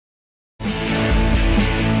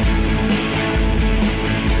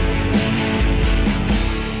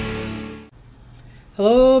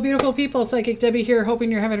Hello, beautiful people. Psychic Debbie here, hoping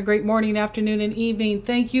you're having a great morning, afternoon, and evening.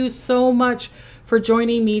 Thank you so much for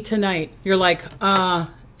joining me tonight. You're like,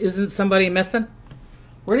 isn't somebody missing?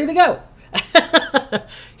 Where did he go?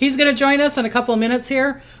 He's going to join us in a couple of minutes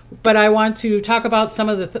here, but I want to talk about some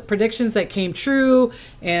of the predictions that came true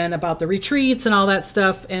and about the retreats and all that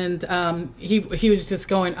stuff. And he was just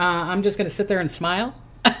going, I'm just going to sit there and smile.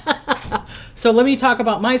 So let me talk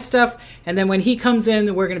about my stuff, and then when he comes in,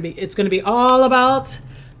 it's going to be all about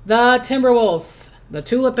the Timberwolves, the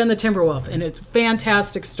Tulip and the Timberwolf, and it's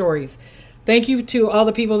fantastic stories. Thank you to all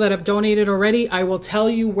the people that have donated already. I will tell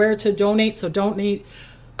you where to donate, so don't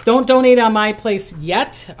donate on my place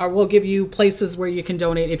yet, or we'll give you places where you can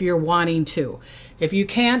donate if you're wanting to. If you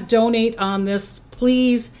can't donate on this,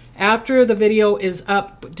 please, after the video is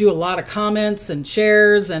up, do a lot of comments and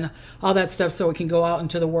shares and all that stuff so it can go out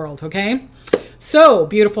into the world, okay? So,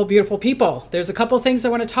 beautiful, beautiful people, there's a couple things I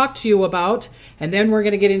want to talk to you about, and then we're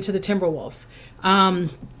going to get into the Timberwolves.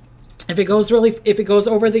 If it goes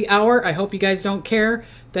over the hour, I hope you guys don't care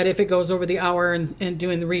that if it goes over the hour and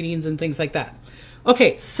doing the readings and things like that.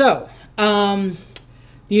 Okay, so,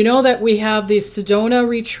 you know that we have the Sedona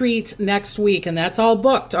retreat next week, and that's all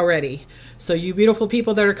booked already. So you beautiful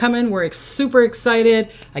people that are coming, we're super excited.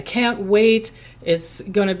 I can't wait. It's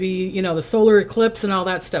going to be, you know, the solar eclipse and all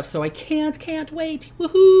that stuff. So I can't wait.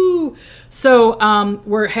 Woohoo! So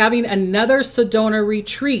we're having another Sedona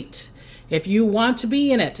retreat. If you want to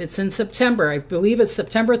be in it, it's in September. I believe it's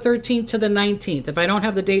September 13th to the 19th. If I don't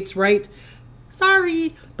have the dates right,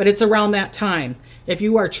 sorry, but it's around that time. If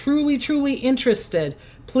you are truly, truly interested,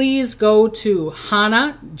 please go to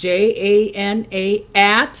Jana, Jana,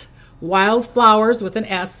 at wildflowers with an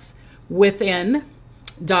S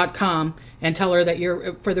within.com and tell her that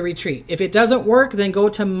you're for the retreat. If it doesn't work, then go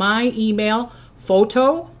to my email,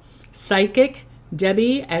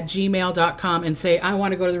 photopsychicdebbie@gmail.com, and say, I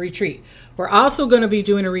want to go to the retreat. We're also going to be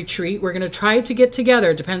doing a retreat. We're going to try to get together.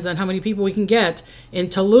 It depends on how many people we can get in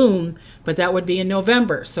Tulum, but that would be in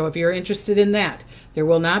November. So if you're interested in that, there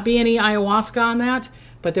will not be any ayahuasca on that,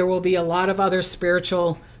 but there will be a lot of other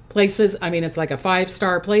spiritual places. I mean, it's like a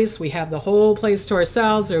 5-star place. We have the whole place to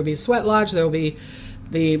ourselves. There will be a sweat lodge. There will be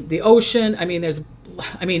the ocean. I mean,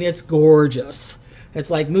 it's gorgeous. It's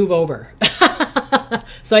like move over.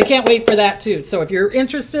 So I can't wait for that too. So if you're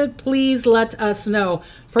interested, please let us know.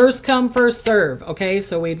 First come, first serve. Okay.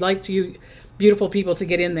 So we'd like you beautiful people to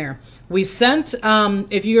get in there. We sent,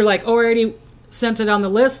 if you're like, oh, I already sent it on the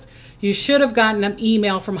list, you should have gotten an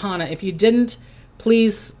email from Jana. If you didn't,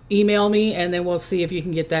 please email me and then we'll see if you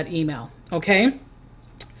can get that email. Okay.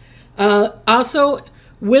 Also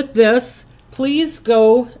with this, please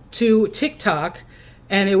go to TikTok,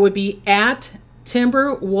 and it would be at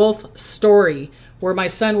Timberwolf Story, where my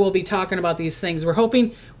son will be talking about these things. We're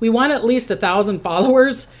hoping, we want at least 1,000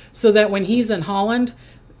 followers so that when he's in Holland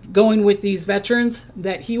going with these veterans,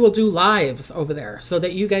 that he will do lives over there so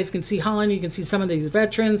that you guys can see Holland. You can see some of these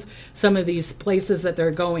veterans, some of these places that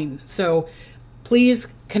they're going. So please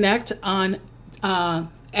connect on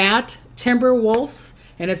at Timberwolves,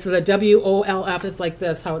 and it's the WOLF. It's like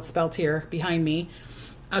this, how it's spelled here behind me,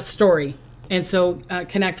 a story. And so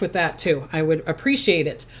connect with that too. I would appreciate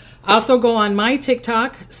it. Also go on my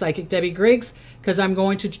TikTok, Psychic Debbie Griggs, because I'm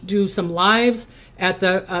going to do some lives at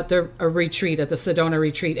the retreat, at the Sedona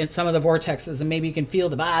retreat, and some of the vortexes, and maybe you can feel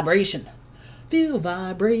the vibration. Feel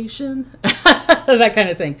vibration. That kind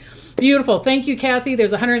of thing. Beautiful. Thank you, Kathy.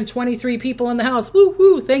 There's 123 people in the house. Woo,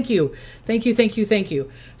 woo. Thank you. Thank you, thank you, thank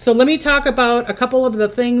you. So let me talk about a couple of the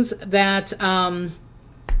things that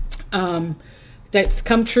that's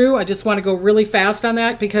come true. I just want to go really fast on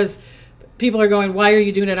that because people are going, why are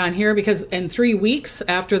you doing it on here? Because in 3 weeks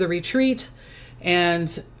after the retreat, and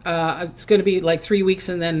it's going to be like 3 weeks,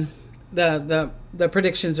 and then the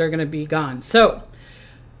predictions are going to be gone. So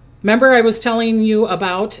remember I was telling you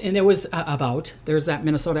about, and it was there's that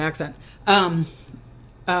Minnesota accent. In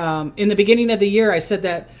the beginning of the year, I said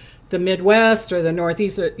that the Midwest or the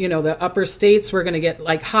Northeast, you know, the upper states were going to get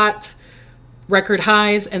like hot record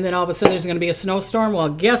highs, and then all of a sudden there's going to be a snowstorm. Well,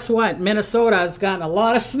 guess what? Minnesota has gotten a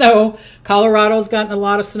lot of snow. Colorado's gotten a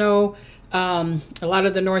lot of snow. A lot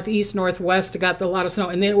of the Northeast, Northwest got a lot of snow,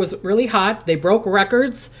 and then it was really hot. They broke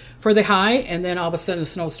records for the high, and then all of a sudden a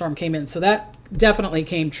snowstorm came in. So that definitely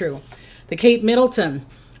came true. The Kate Middleton,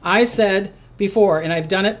 I said before, and I've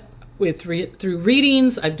done it through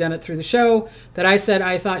readings, I've done it through the show, that I said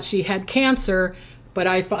I thought she had cancer, but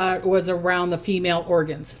I thought it was around the female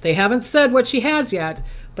organs. They haven't said what she has yet,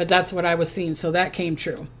 but that's what I was seeing. So that came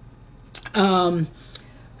true.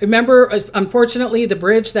 Remember, unfortunately, the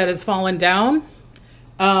bridge that has fallen down,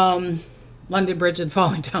 London Bridge had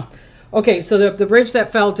fallen down. Okay, so the bridge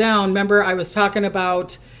that fell down, remember I was talking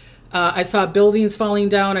about, I saw buildings falling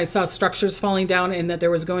down, I saw structures falling down, and that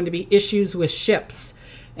there was going to be issues with ships.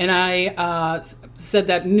 And I said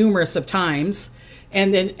that numerous of times.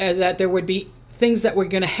 And then that there would be things that were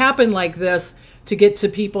going to happen like this to get the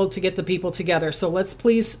people together. So let's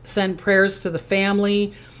please send prayers to the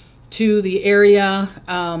family, to the area,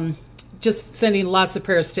 just sending lots of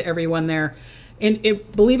prayers to everyone there. And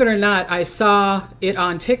believe it or not, I saw it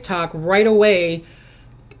on TikTok right away.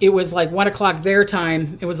 It was like 1 o'clock their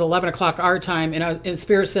time. It was 11 o'clock our time. And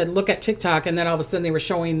Spirit said, look at TikTok. And then all of a sudden they were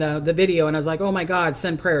showing the video. And I was like, oh my God,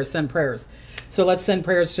 send prayers, send prayers. So let's send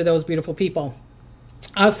prayers to those beautiful people.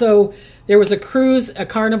 Also, there was a cruise, a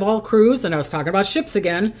Carnival cruise, and I was talking about ships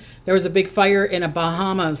again. There was a big fire in the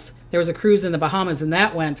Bahamas. There was a cruise in the Bahamas, and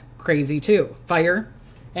that went crazy too. Fire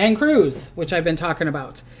and cruise, which I've been talking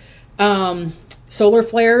about. Solar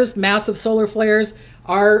flares, massive solar flares.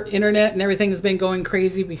 Our internet and everything has been going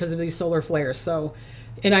crazy because of these solar flares. So,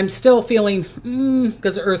 and I'm still feeling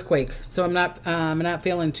because of earthquake. So I'm not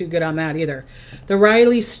feeling too good on that either. The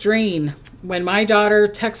Riley strain. When my daughter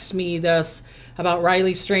texted me this about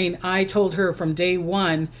Riley strain, I told her from day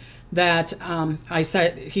one that I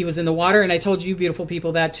said he was in the water, and I told you beautiful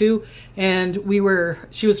people that too. And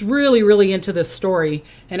she was really, really into this story.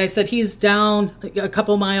 And I said, he's down a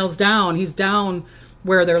couple miles down. He's down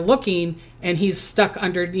where they're looking, and he's stuck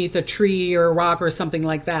underneath a tree or a rock or something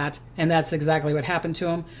like that. And that's exactly what happened to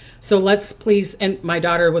him. So let's please, and my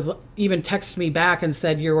daughter was even texted me back and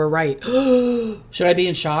said, you were right. Should I be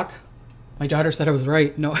in shock? My daughter said I was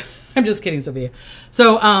right. No, I'm just kidding, Sophia.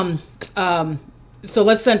 So, so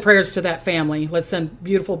let's send prayers to that family. Let's send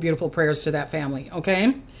beautiful, beautiful prayers to that family.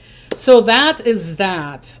 Okay. So that is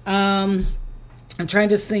that. I'm trying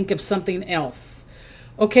to think of something else.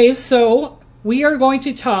 Okay. So we are going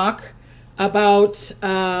to talk about,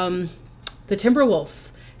 the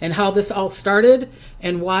Timberwolves and how this all started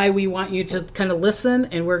and why we want you to kind of listen.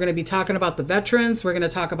 And we're going to be talking about the veterans. We're going to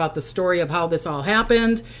talk about the story of how this all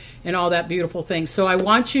happened and all that beautiful thing. So I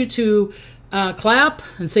want you to clap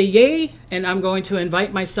and say yay, and I'm going to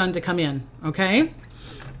invite my son to come in, okay?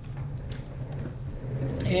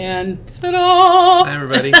 And ta-da! Hi,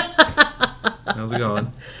 everybody. How's it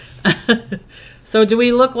going? So do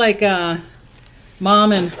we look like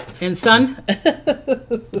mom and son?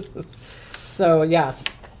 So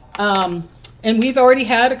yes. And we've already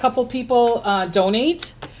had a couple people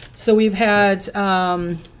donate. So we've had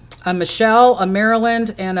a Michelle, a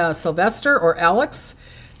Maryland, and a Sylvester or Alex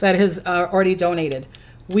that has already donated.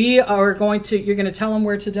 We are going to, you're going to tell them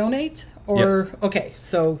where to donate? Or yes. Okay,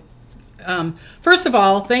 so first of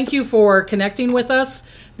all, thank you for connecting with us.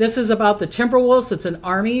 This is about the Timberwolves. It's an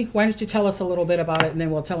army. Why don't you tell us a little bit about it, and then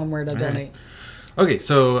we'll tell them where to donate. Right. Okay,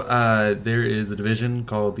 so there is a division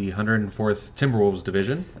called the 104th Timberwolves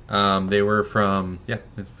Division. They were from,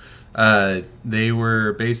 they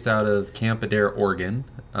were based out of Camp Adair, Oregon.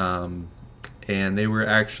 And they were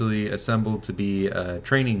actually assembled to be a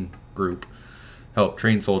training group, help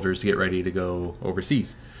train soldiers to get ready to go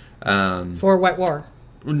overseas. For what war?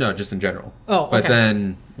 No, just in general. Oh, okay. But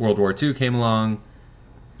then World War II came along,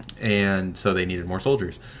 and so they needed more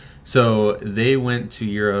soldiers. So they went to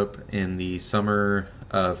Europe in the summer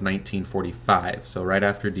of 1945, so right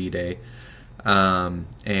after D-Day.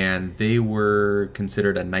 And they were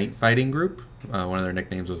considered a night fighting group. One of their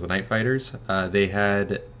nicknames was the Night Fighters. They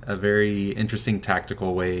had a very interesting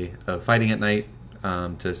tactical way of fighting at night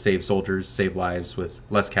to save soldiers, save lives with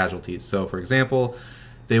less casualties. So, for example,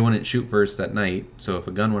 they wouldn't shoot first at night. So if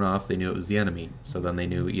a gun went off, they knew it was the enemy. So then they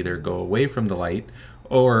knew either go away from the light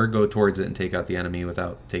or go towards it and take out the enemy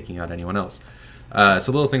without taking out anyone else.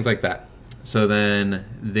 So little things like that. So then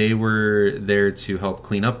they were there to help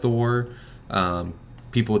clean up the war.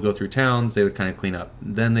 People would go through towns, they would kind of clean up.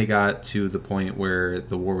 Then they got to the point where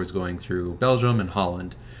the war was going through Belgium and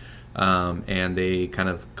Holland, and they kind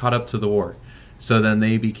of caught up to the war. So then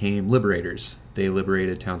they became liberators. They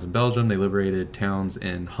liberated towns in Belgium, they liberated towns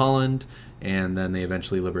in Holland, and then they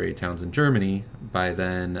eventually liberated towns in Germany by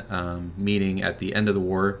then meeting at the end of the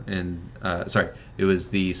war. And it was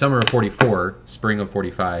the summer of 44, spring of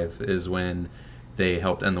 45 is when they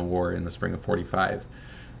helped end the war in the spring of 45.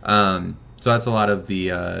 So that's a lot of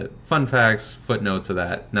the fun facts, footnotes of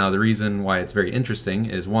that. Now, the reason why it's very interesting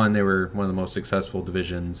is, one, they were one of the most successful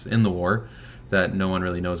divisions in the war that no one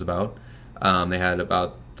really knows about. They had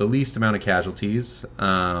about the least amount of casualties.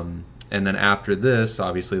 And then after this,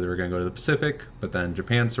 obviously, they were going to go to the Pacific, but then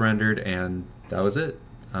Japan surrendered, and that was it.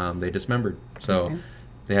 They dismembered. So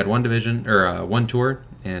they had one division, or one tour,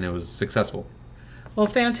 and it was successful. Well,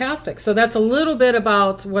 fantastic. So that's a little bit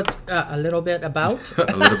about what's a little bit about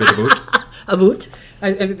A little bit about. about.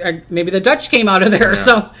 Maybe the Dutch came out of there. Yeah.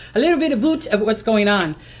 So a little bit about of what's going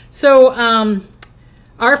on. So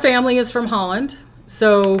our family is from Holland.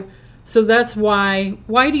 So that's why.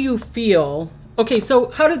 Why do you feel? Okay.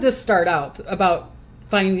 So how did this start out about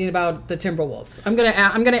finding about the Timberwolves? I'm gonna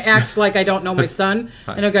act like I don't know my son,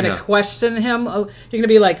 and I'm gonna question him. You're gonna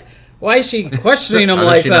be like, why is she questioning him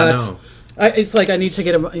like that? It's like I need to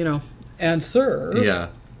get a answer. Yeah.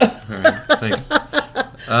 All right. Thanks.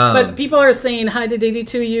 But people are saying hi to Diddy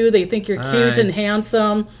to you. They think you're cute and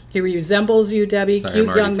handsome. He resembles you, Debbie. Sorry,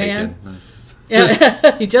 cute young man.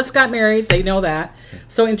 Yeah. He just got married. They know that.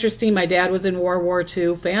 So interesting. My dad was in World War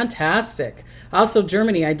II. Fantastic. Also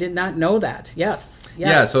Germany. I did not know that. Yes.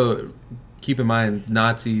 Yeah. So keep in mind,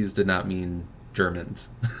 Nazis did not mean Germans.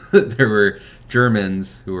 There were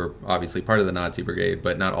Germans who were obviously part of the Nazi brigade,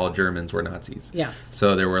 but not all Germans were Nazis. Yes.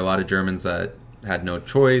 So there were a lot of Germans that had no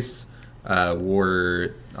choice,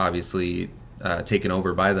 were obviously taken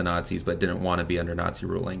over by the Nazis, but didn't want to be under Nazi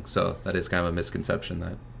ruling. So that is kind of a misconception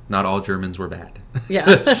that not all Germans were bad.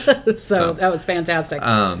 Yeah. so that was fantastic.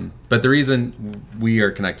 But the reason we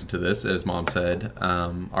are connected to this, as Mom said,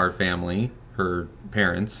 our family, her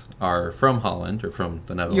parents, are from Holland or from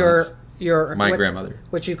the Netherlands. My grandmother.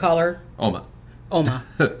 What you call her? Oma. Oma.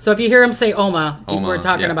 So if you hear him say Oma, we're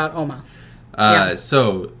talking about Oma.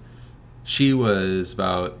 So she was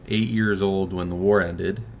about 8 years old when the war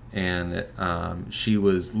ended, and she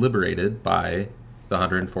was liberated by the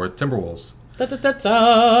 104th Timberwolves.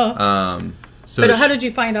 So but how did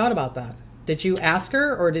you find out about that? Did you ask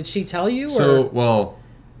her, or did she tell you? So, well,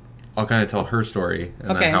 I'll kind of tell her story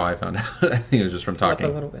and then how I found out. I think it was just from talking.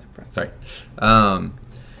 Up a little bit. Sorry.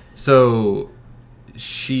 So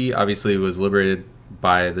she obviously was liberated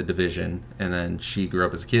by the division, and then she grew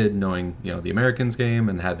up as a kid knowing, the Americans came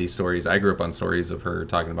and had these stories. I grew up on stories of her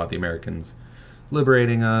talking about the Americans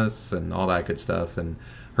liberating us and all that good stuff, and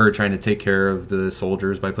her trying to take care of the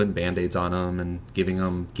soldiers by putting Band-Aids on them and giving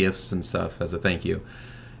them gifts and stuff as a thank you.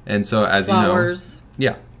 And so, as flowers.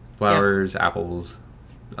 Flowers, apples.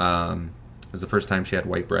 It was the first time she had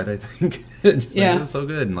white bread, I think. She's like, this is so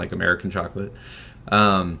good, and like American chocolate.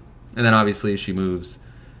 And then obviously she moves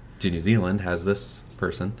to New Zealand, has this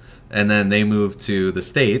person, and then they move to the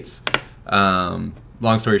States. Long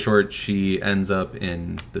story short, she ends up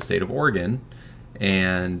in the state of Oregon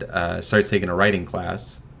and starts taking a writing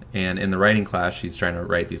class. And in the writing class, she's trying to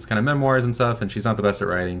write these kind of memoirs and stuff, and she's not the best at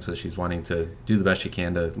writing, so she's wanting to do the best she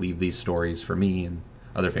can to leave these stories for me and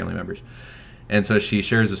other family members. And so she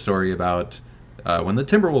shares a story about when the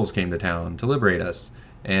Timberwolves came to town to liberate us.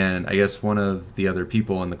 And I guess one of the other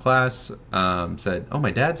people in the class said, "Oh,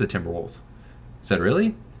 my dad's a Timberwolf." I said,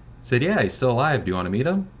 "Really?" Said, "Yeah, he's still alive. Do you want to meet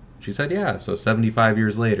him?" She said, "Yeah." So 75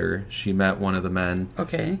 years later, she met one of the men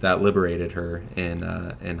that liberated her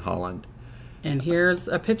in Holland. And here's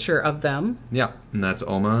a picture of them. Yeah, and that's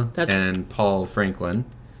Oma and Paul Franklin,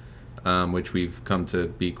 which we've come to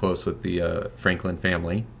be close with the Franklin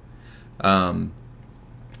family.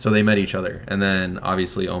 So they met each other, and then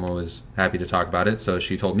obviously Oma was happy to talk about it, so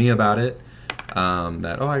she told me about it,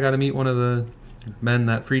 that, I got to meet one of the men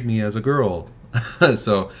that freed me as a girl.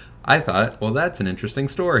 So I thought, well, that's an interesting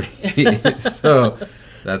story. So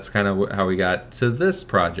that's kind of how we got to this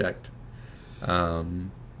project.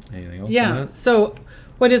 Anything else on that? So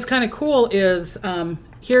what is kind of cool is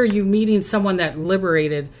here you meeting someone that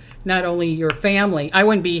liberated not only your family. I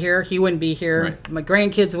wouldn't be here. He wouldn't be here. Right. My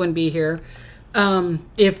grandkids wouldn't be here.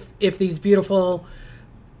 If these beautiful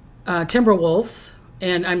Timberwolves,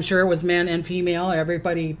 and I'm sure it was men and female,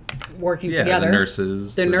 everybody working together. The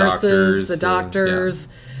nurses, the doctors,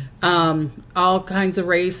 all kinds of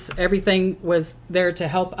race. Everything was there to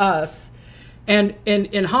help us. And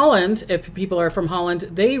in Holland, if people are from Holland,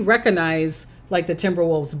 they recognize like the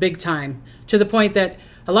Timberwolves big time, to the point that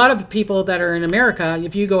a lot of people that are in America,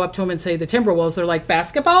 if you go up to them and say the Timberwolves, they're like,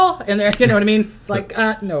 basketball? And they're, you know what I mean? It's like,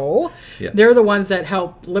 no. Yeah. They're the ones that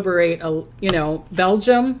help liberate,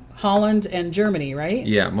 Belgium, Holland, and Germany, right?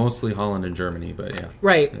 Yeah, mostly Holland and Germany, but yeah.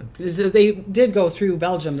 Right. Yeah. They did go through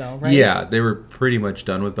Belgium, though, right? Yeah, they were pretty much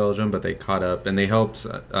done with Belgium, but they caught up, and they helped,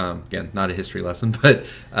 again, not a history lesson, but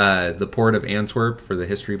the port of Antwerp for the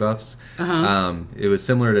history buffs. It was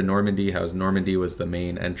similar to Normandy, how Normandy was the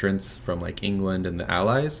main entrance from like England and the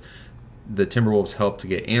Allies. The Timberwolves helped to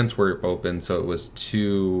get Antwerp open, so it was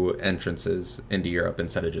 2 entrances into Europe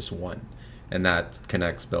instead of just 1. And that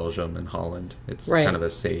connects Belgium and Holland. It's kind of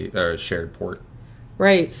a shared port.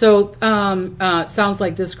 Right. So it sounds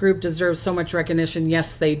like this group deserves so much recognition.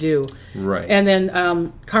 Yes, they do. Right. And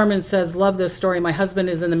then Carmen says, love this story. My husband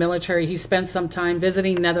is in the military. He spent some time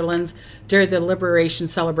visiting Netherlands during the liberation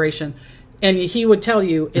celebration. And he would tell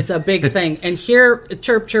you it's a big thing. And here,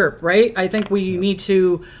 chirp, chirp, right? I think we need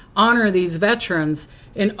to honor these veterans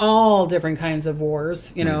in all different kinds of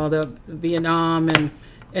wars, you know, the Vietnam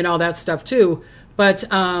and all that stuff too. But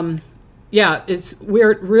yeah,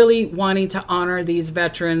 we're really wanting to honor these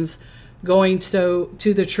veterans, going to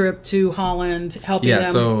the trip to Holland, helping them. Yeah,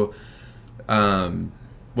 so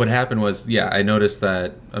what happened was, I noticed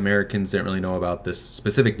that Americans didn't really know about this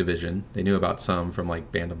specific division. They knew about some from like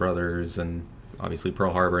Band of Brothers and obviously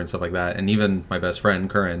Pearl Harbor and stuff like that. And even my best friend,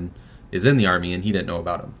 Curran, is in the Army and he didn't know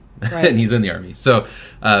about them. Right. And he's in the Army. So,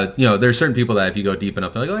 you know, there's certain people that if you go deep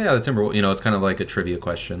enough, they're like, oh yeah, the Timberwolf, you know, it's kind of like a trivia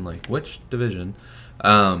question, like which division?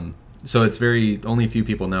 So it's only a few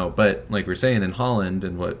people know. But like we're saying in Holland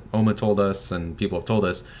and what Oma told us and people have told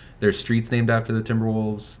us, there's streets named after the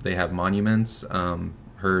Timberwolves. They have monuments.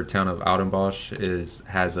 Her town of Oudenbosch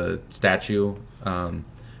has a statue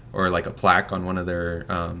or like a plaque on one of their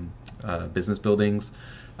business buildings.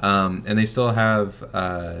 And they still have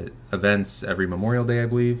events every Memorial Day, I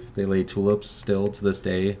believe. They lay tulips still to this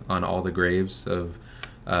day on all the graves of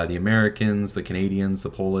the Americans, the Canadians, the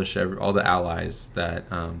Polish, all the allies that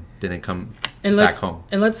didn't come back home.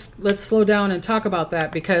 And let's slow down and talk about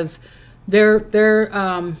that, because their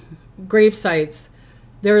grave sites,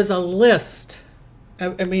 there is a list.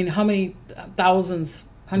 I mean, how many thousands,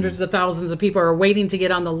 hundreds of thousands of people are waiting to get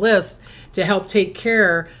on the list to help take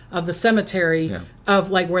care of the cemetery of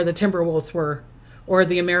like where the Timberwolves were, or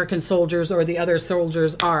the American soldiers or the other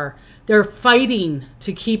soldiers are. They're fighting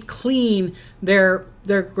to keep clean their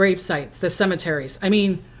grave sites, the cemeteries. I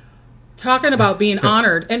mean, talking about being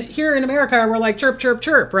honored. And here in America, we're like chirp, chirp,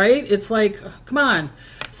 chirp, right? It's like, come on.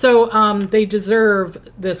 So they deserve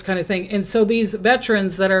this kind of thing. And so these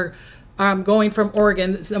veterans that are going from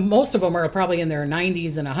Oregon, most of them are probably in their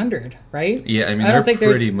 90s and 100, right? Yeah, I mean, I don't think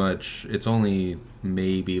pretty much, it's only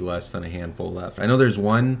maybe less than a handful left. I know there's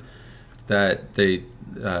one that they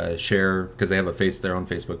share, because they have their own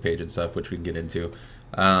Facebook page and stuff, which we can get into,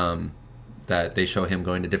 that they show him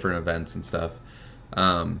going to different events and stuff.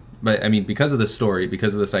 But I mean, because of this story,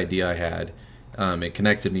 because of this idea I had, it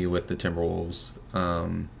connected me with the Timberwolves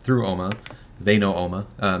through Oma. They know Oma.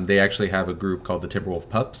 They actually have a group called the Timberwolf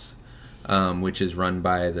Pups, which is run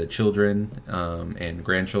by the children and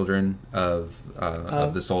grandchildren of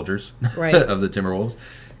the soldiers of the Timberwolves,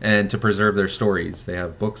 and to preserve their stories. They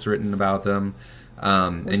have books written about them,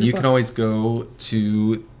 and you can always go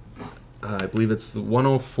to, I believe it's the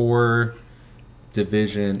 104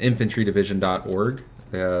 Division, infantrydivision.org.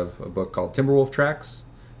 They have a book called Timberwolf Tracks,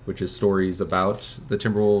 which is stories about the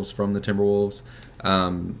Timberwolves from the Timberwolves.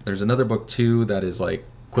 There's another book too that is like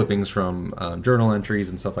clippings from journal entries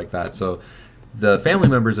and stuff like that. So the family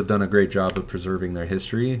members have done a great job of preserving their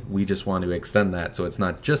history. We just want to extend that, so it's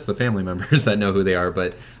not just the family members that know who they are,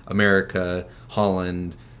 but America,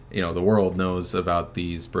 Holland, you know, the world knows about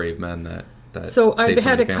these brave men that so I've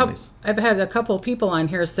had a couple of people on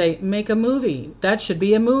here say, make a movie. That should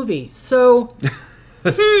be a movie. So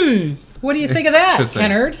what do you think of that,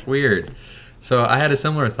 Kennard? Weird. So I had a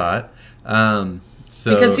similar thought.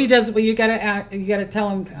 Because he does, well, you gotta tell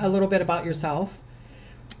him a little bit about yourself.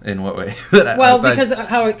 In what way? Because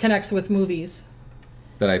how it connects with movies.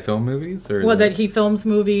 That I film movies, or that he films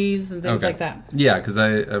movies and things like that. Yeah, because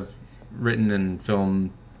I've written and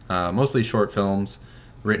filmed mostly short films,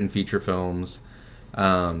 written feature films.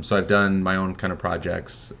 So I've done my own kind of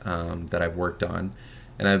projects that I've worked on.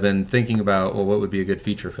 And I've been thinking about, well, what would be a good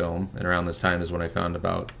feature film? And around this time is when I found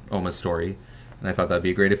about Oma's story. And I thought that'd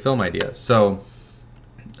be a great film idea. So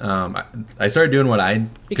I started doing what I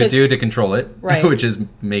could do to control it, which is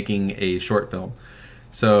making a short film.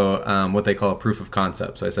 So what they call a proof of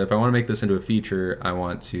concept. So I said, if I want to make this into a feature, I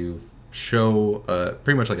want to show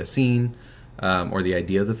pretty much like a scene or the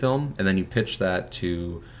idea of the film. And then you pitch that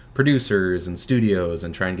to producers and studios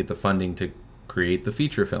and try and get the funding to create the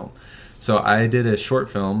feature film. So I did a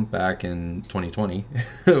short film back in 2020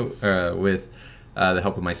 with the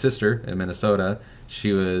help of my sister in Minnesota.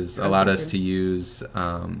 She allowed us to use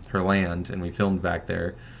her land, and we filmed back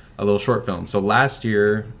there a little short film. So last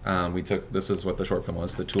year, this is what the short film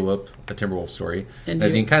was, The Tulip, a Timberwolf story. And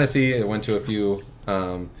as you can kind of see, it went to a few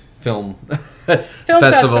film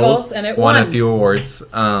festivals, and it won a few awards.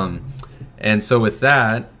 And so with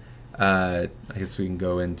that, I guess we can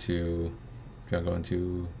go into,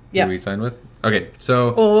 who we signed with? Okay,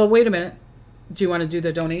 so... Well, wait a minute. Do you want to do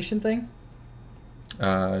the donation thing?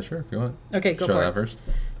 Sure, if you want. Okay, go for it. Show that first.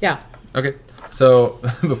 Yeah. Okay. So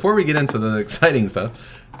before we get into the exciting stuff,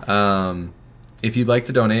 if you'd like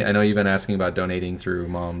to donate, I know you've been asking about donating through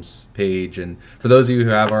Mom's page, and for those of you who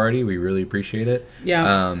have already, we really appreciate it.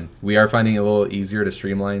 Yeah. We are finding it a little easier to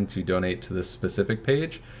streamline to donate to this specific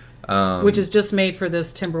page. Which is just made for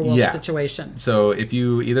this Timberwolf situation. So if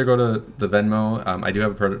you either go to the Venmo, I do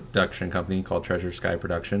have a production company called Treasure Sky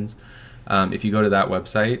Productions. If you go to that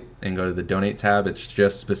website and go to the donate tab, it's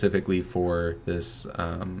just specifically for this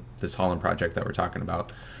this Holland project that we're talking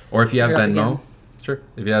about. Or if you have Venmo, sure.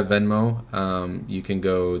 If you have Venmo, you can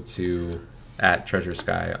go to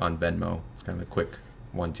 @TreasureSky on Venmo. It's kind of a quick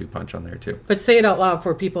 1-2 punch on there too. But say it out loud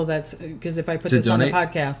for people because if I put this on the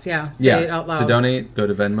podcast, say it out loud. To donate, go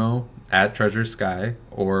to Venmo @TreasureSky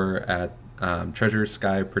or at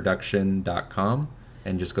treasureskyproduction.com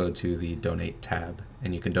and just go to the donate tab,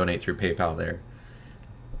 and you can donate through PayPal there.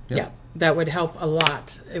 Yep. Yeah, that would help a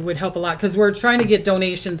lot. It would help a lot because we're trying to get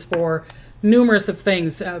donations for numerous of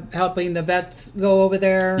things, helping the vets go over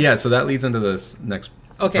there. Yeah, so that leads into this next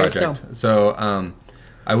project. So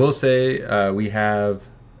I will say we had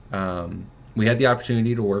the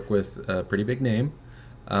opportunity to work with a pretty big name.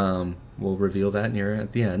 We'll reveal that near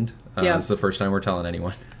at the end. It's the first time we're telling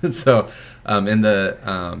anyone. So in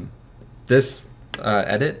the this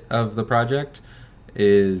edit of the project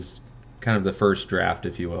is kind of the first draft,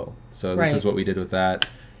 if you will. So this is what we did with that,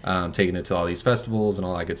 taking it to all these festivals and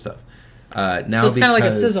all that good stuff. Now so it's kind of like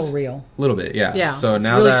a sizzle reel. A little bit, yeah. Yeah. So it's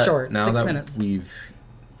now really that short, now 6 that minutes. we've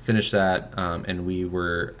finished that, and we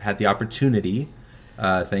had the opportunity.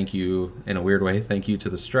 Thank you in a weird way. Thank you to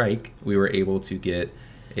the strike. We were able to get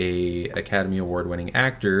a Academy Award-winning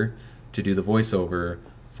actor to do the voiceover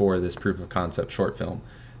for this proof of concept short film.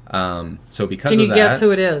 So because of that, can you guess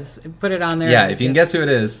who it is? Put it on there. Yeah, if you can guess who it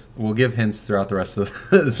is, we'll give hints throughout the rest of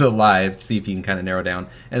the live to see if you can kind of narrow down,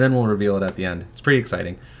 and then we'll reveal it at the end. It's pretty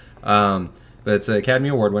exciting. But it's an Academy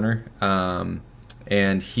Award winner,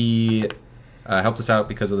 and he helped us out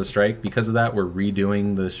because of the strike. Because of that, we're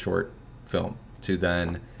redoing the short film to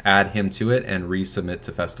then add him to it and resubmit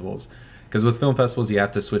to festivals. Because with film festivals, you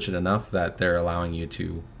have to switch it enough that they're allowing you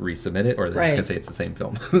to resubmit it, or they're just going to say it's the same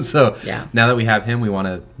film. So now that we have him, we want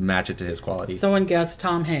to match it to his quality. Someone guessed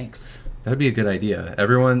Tom Hanks. That would be a good idea.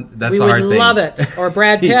 Everyone, that's the hard thing. We would love it. Or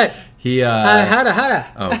Brad Pitt.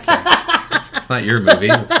 Hada. Okay. It's not your movie.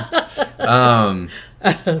 I'm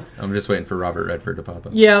just waiting for Robert Redford to pop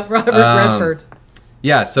up. Yeah, Robert Redford.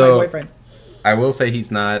 Yeah, so my boyfriend. I will say he's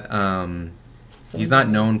not known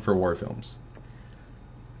for war films.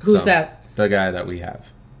 Who's that? The guy that we have.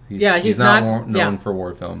 He's not known for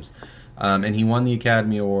war films. And he won the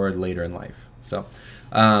Academy Award later in life. So,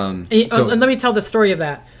 and let me tell the story of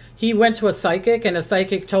that. He went to a psychic, and a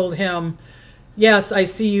psychic told him, yes, I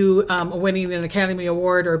see you winning an Academy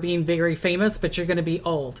Award or being very famous, but you're going to be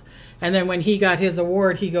old. And then when he got his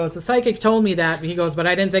award, he goes, the psychic told me that. He goes, but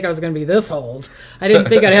I didn't think I was going to be this old. I didn't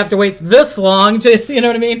think I'd have to wait this long to, you know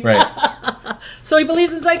what I mean? Right. So he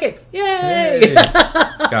believes in psychics. Yay!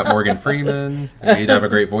 Got Morgan Freeman. He'd have a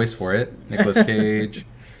great voice for it. Nicolas Cage.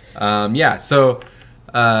 So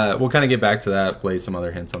we'll kind of get back to that, play some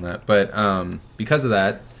other hints on that. But because of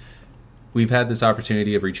that, we've had this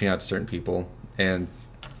opportunity of reaching out to certain people. And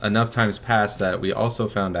enough times passed that we also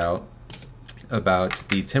found out about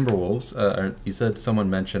the Timberwolves. You said someone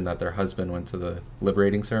mentioned that their husband went to the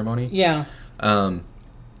liberating ceremony. Yeah.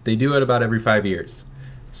 They do it about every 5 years.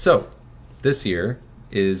 So this year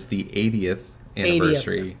is the 80th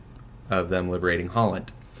anniversary of them liberating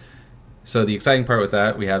Holland. So the exciting part with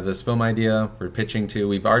that, we have this film idea we're pitching to.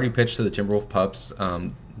 We've already pitched to the Timberwolf pups.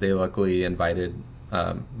 They luckily invited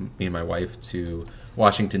me and my wife to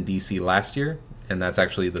Washington, D.C. last year. And that's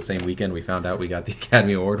actually the same weekend we found out we got the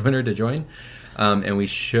Academy Award winner to join. And we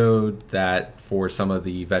showed that for some of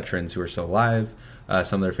the veterans who are still alive,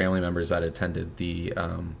 some of their family members that attended the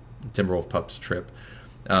Timberwolf Pups trip.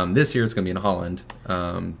 This year it's going to be in Holland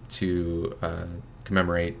to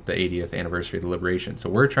commemorate the 80th anniversary of the liberation. So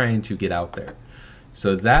we're trying to get out there.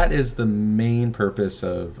 So that is the main purpose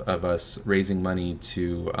of us raising money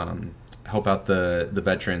to help out the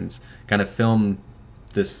veterans, kind of film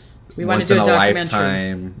this once in a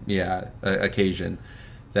lifetime occasion.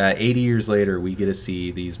 That 80 years later, we get to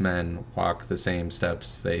see these men walk the same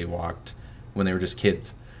steps they walked when they were just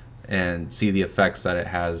kids, and see the effects that it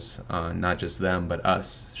has on not just them, but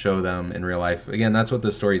us, show them in real life. Again, that's what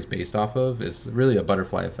the story is based off of, is really a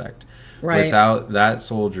butterfly effect. Right. Without that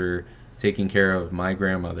soldier taking care of my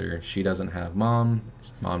grandmother, she doesn't have mom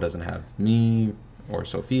doesn't have me or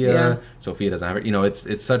Sophia. Sophia doesn't have her. You know,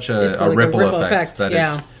 it's such a ripple effect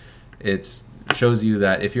that it's shows you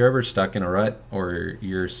that if you're ever stuck in a rut or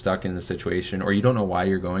you're stuck in a situation or you don't know why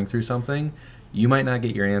you're going through something, you might not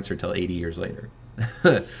get your answer till 80 years later.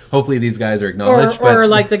 Hopefully these guys are acknowledged. Or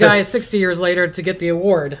like the guy 60 years later to get the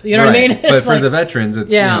award. You know what I mean? But It's for like, the veterans,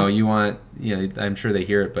 it's, yeah. you know, you want, you know, I'm sure they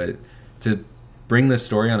hear it, but to bring this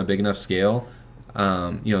story on a big enough scale,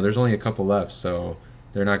 you know, there's only a couple left, so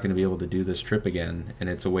they're not going to be able to do this trip again. And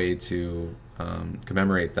it's a way to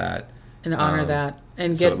commemorate that. And honor that.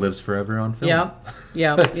 And so it lives forever on film.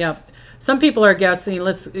 Yep. Some people are guessing.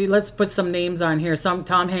 Let's put some names on here. Some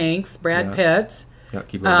Tom Hanks, Brad Pitt,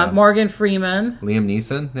 keep going down. Morgan Freeman, Liam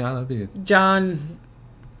Neeson. Yeah, that'd be John.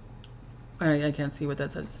 I can't see what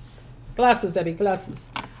that says. Glasses, Debbie. Glasses.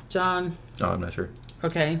 John. Oh, I'm not sure.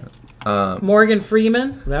 Okay. Morgan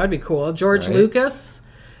Freeman. That would be cool. George Lucas,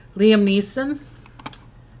 Liam Neeson.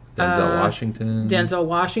 Denzel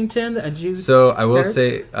Washington, a Jew. So I will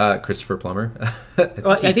say Christopher Plummer.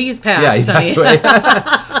 I think he's passed. Yeah, he's passed away.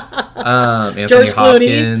 Anthony George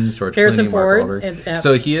Hopkins, Clooney, George Harrison Clooney, Mark Ford. Wahlberg.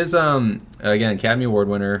 So he is again Academy Award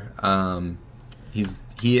winner. So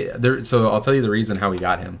I'll tell you the reason how we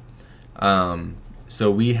got him.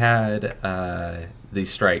 So we had the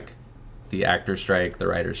strike, the actor strike, the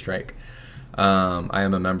writer strike. I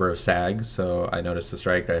am a member of SAG, so I noticed the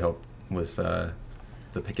strike. I helped with the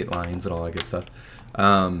picket lines and all that good stuff.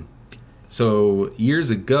 So years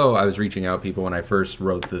ago, I was reaching out people when I first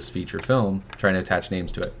wrote this feature film, trying to attach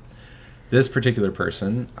names to it. This particular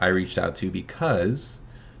person I reached out to because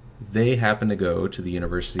they happened to go to the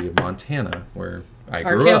University of Montana, where I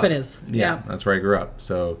grew up. Our cabin is. Yeah, that's where I grew up.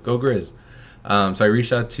 So go Grizz. So I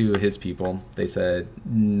reached out to his people. They said,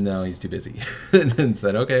 no, he's too busy. And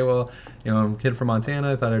said, okay, well, you know, I'm a kid from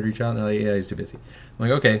Montana. I thought I'd reach out. And they're like, yeah, he's too busy. I'm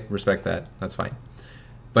like, okay, respect that. That's fine.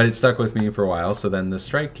 But it stuck with me for a while. So then the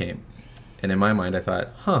strike came. And in my mind, I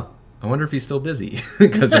thought, I wonder if he's still busy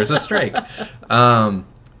because there's a strike.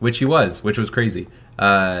 Which he was, which was crazy.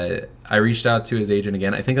 I reached out to his agent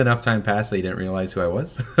again. I think enough time passed they didn't realize who I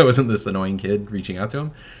was. I wasn't this annoying kid reaching out to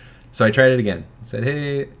him. So I tried it again. I said,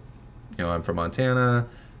 hey, you know, I'm from Montana.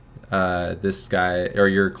 This guy, or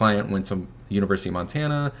your client, went to University of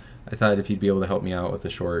Montana. I thought if you'd be able to help me out with a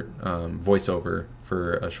short voiceover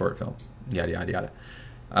for a short film, yada, yada, yada.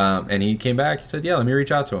 And he came back. He said, yeah, let me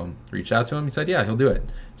reach out to him. Reached out to him. He said, yeah, he'll do it.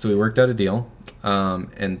 So we worked out a deal.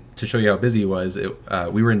 And to show you how busy he was,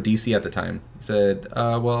 we were in D.C. at the time. He said,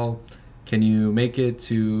 well, can you make it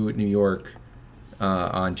to New York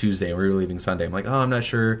on Tuesday? We were leaving Sunday. I'm like, I'm not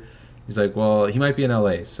sure. He's like, well, he might be in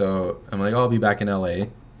L.A. So I'm like, I'll be back in L.A.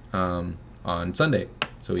 On Sunday.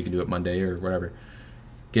 So we can do it Monday or whatever.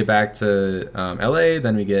 Get back to L.A.,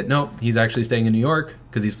 then we get, no, he's actually staying in New York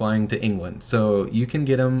because he's flying to England. So you can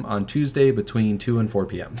get him on Tuesday between 2 and 4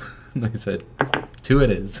 p.m. And I said, 2 it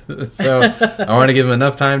is. So I want to give him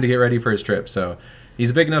enough time to get ready for his trip. So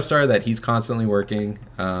he's a big enough star that he's constantly working,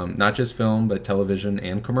 not just film, but television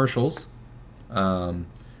and commercials. So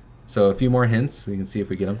a few more hints. We can see if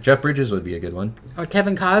we get them. Jeff Bridges would be a good one. Or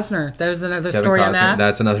Kevin Costner. There's another story on that.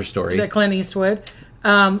 That's another story. That Clint Eastwood.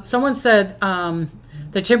 Someone said...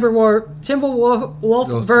 the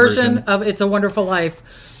Timberwolf version of It's a Wonderful Life,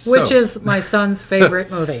 which is my son's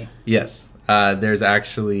favorite movie. Yes. There's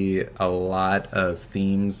actually a lot of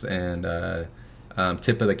themes and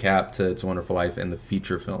tip of the cap to It's a Wonderful Life in the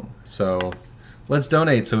feature film. So let's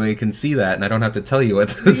donate so we can see that, and I don't have to tell you what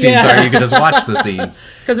the scenes are. You can just watch the scenes.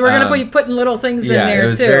 Because we're going to be putting little things in there, too. Yeah, it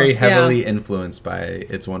was very heavily influenced by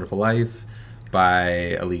It's a Wonderful Life,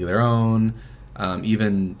 by A League of Their Own.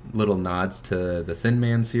 Even little nods to the Thin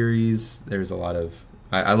Man series. There's a lot of...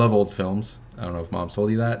 I love old films. I don't know if Mom's told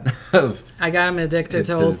you that. I got him addicted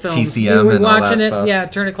to old films. TCM we were and all watching that it,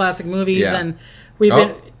 stuff. Turner Classic Movies, and we've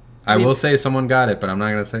been... I will say someone got it, but I'm not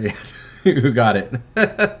going to say who got it.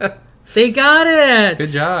 They got it! Good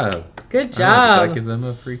job. Good job. Does that give them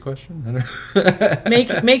a free question?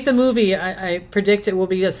 Make the movie. I predict it will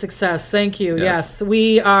be a success. Thank you. Yes,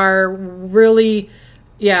 we are really...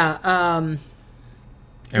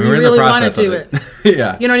 And we really want to do it.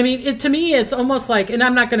 Yeah. You know what I mean? To me, it's almost like, and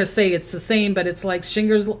I'm not going to say it's the same, but it's like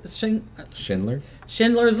Schindler's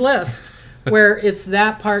List, where it's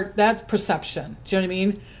that part, that's perception. Do you know what I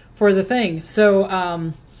mean? For the thing. So,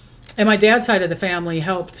 and my dad's side of the family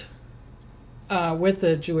helped with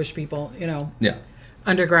the Jewish people,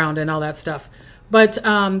 underground and all that stuff. But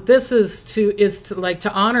this is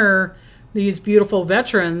to honor these beautiful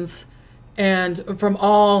veterans and from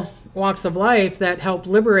all walks of life that help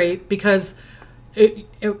liberate, because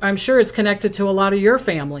I'm sure it's connected to a lot of your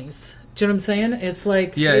families. Do you know what I'm saying? It's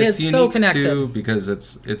like it's so connected too, because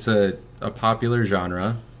it's a popular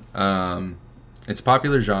genre. It's a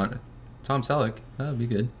popular genre. It's Tom Selleck. That'd be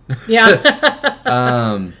good.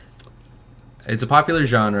 Yeah. It's a popular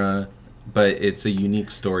genre, but it's a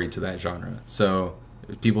unique story to that genre. So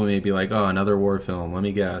people may be like, oh, another war film, let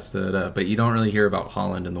me guess. Da, da, da. But you don't really hear about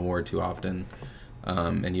Holland and the war too often.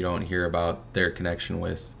 And you don't hear about their connection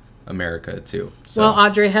with America, too. So, well,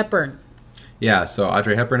 Audrey Hepburn. Yeah, so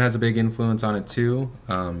Audrey Hepburn has a big influence on it, too.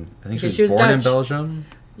 I think Because she was born Dutch. in Belgium.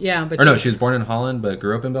 Yeah, but Or no, she was born in Holland, but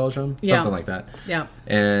grew up in Belgium. Yeah. Something like that. Yeah.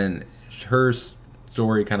 And her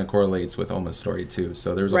story kind of correlates with Oma's story, too.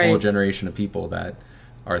 So there's a whole generation of people that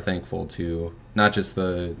are thankful to not just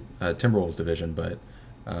the Timberwolves division, but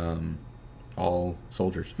all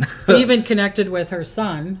soldiers. We even connected with her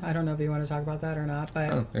son. I don't know if you want to talk about that or not,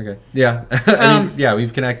 but Oh, okay. Yeah. I mean, yeah,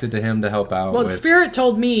 we've connected to him to help out. well, with... Spirit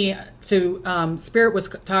told me to. Spirit was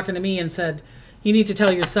talking to me and said, "You need to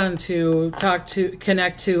tell your son to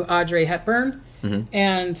connect to Audrey Hepburn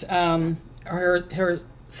and her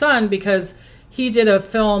son because he did a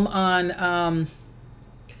film on."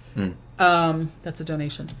 That's a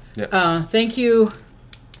donation. Yeah. Thank you,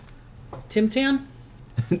 Tim Tam.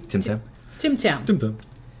 Tim Tam. Tim Tam. Tim Tam.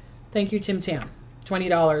 Thank you, Tim Tam.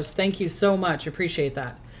 $20. Thank you so much. Appreciate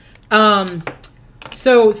that.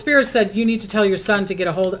 So Spirit said you need to tell your son to get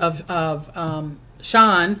a hold of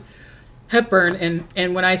Sean Hepburn,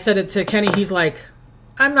 and when I said it to Kenny, he's like,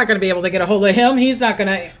 I'm not going to be able to get a hold of him. He's not going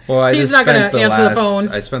to. Well, he's not going to answer the phone.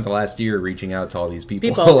 I spent the last year reaching out to all these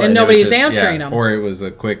people and nobody's answering them. Or it was a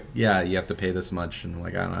quick, you have to pay this much, and I'm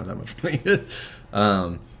like, I don't have that much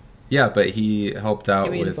money. Yeah, but he helped out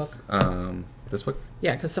with this book.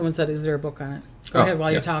 Yeah, because someone said, "Is there a book on it?" Go ahead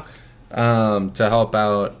while you talk. To help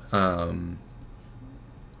out,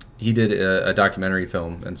 he did a documentary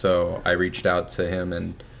film, and so I reached out to him,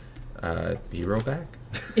 and he wrote back.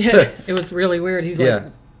 Yeah, it was really weird. He's like,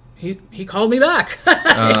 he called me back.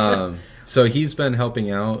 So he's been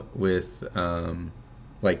helping out with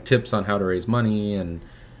like tips on how to raise money and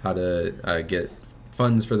how to get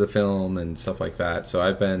funds for the film and stuff like that. So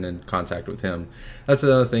I've been in contact with him. That's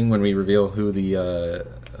another thing when we reveal who the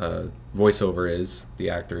voiceover is, the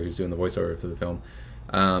actor who's doing the voiceover for the film.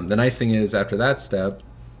 The nice thing is after that step,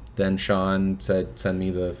 then Sean said, send me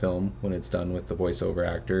the film when it's done with the voiceover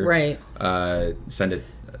actor. Right. Send it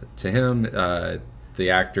to him. The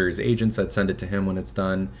actor's agent said send it to him when it's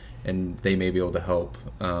done, and they may be able to help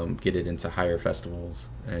get it into higher festivals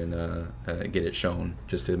and get it shown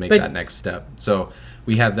just to make that next step. So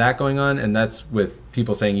we have that going on, and that's with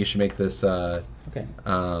people saying you should make this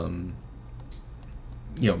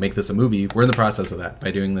make this a movie. We're in the process of that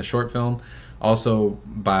by doing the short film. Also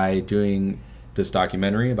by doing this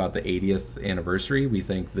documentary about the 80th anniversary, we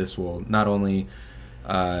think this will not only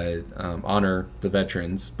honor the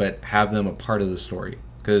veterans, but have them a part of the story.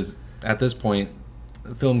 Because at this point,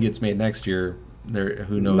 the film gets made next year,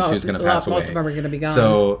 who knows who's going to pass away. Most of them are going to be gone.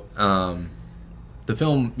 So the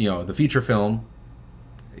film, the feature film,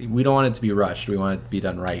 we don't want it to be rushed. We want it to be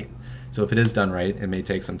done right. So if it is done right, it may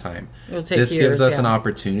take some time. It'll take this years, gives us an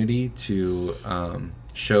opportunity to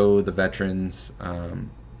show the veterans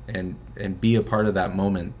and be a part of that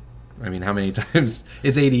moment. I mean, how many times?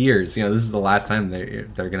 It's 80 years. This is the last time they're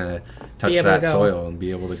going to touch that soil and be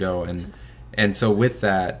able to go. And so with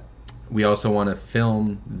that, we also want to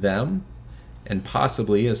film them, and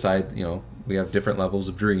possibly aside, we have different levels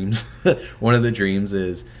of dreams. One of the dreams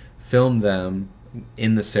is film them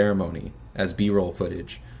in the ceremony as B-roll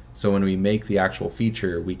footage. So when we make the actual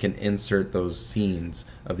feature, we can insert those scenes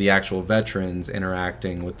of the actual veterans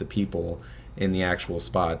interacting with the people in the actual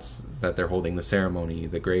spots that they're holding the ceremony,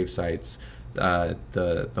 the grave sites,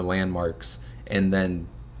 the landmarks, and then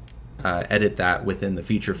edit that within the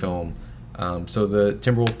feature film. So the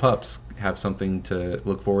Timberwolf pups have something to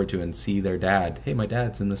look forward to and see their dad. Hey, my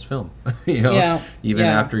dad's in this film. Even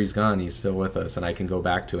after he's gone, he's still with us, and I can go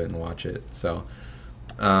back to it and watch it. So,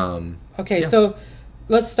 so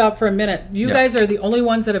let's stop for a minute. You guys are the only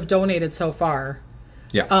ones that have donated so far.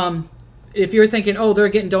 Yeah. If you're thinking, oh, they're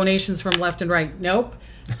getting donations from left and right, nope.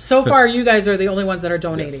 So far, you guys are the only ones that are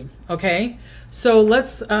donating. Yes. Okay. So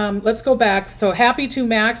let's go back. So Happy to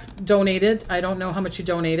Max donated. I don't know how much you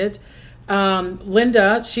donated.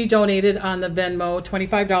 Linda, she donated on the Venmo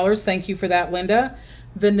 $25. Thank you for that, Linda.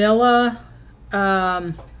 Vanilla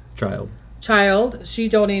Child, she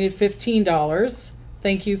donated $15.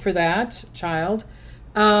 Thank you for that, Child.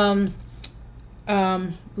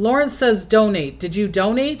 Lawrence says donate. Did you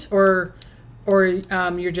donate or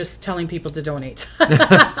you're just telling people to donate?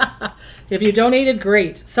 If you donated,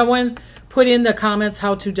 great. Someone put in the comments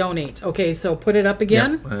how to donate. Okay, so put it up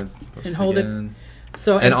again and hold it.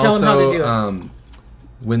 So and tell them how to do it.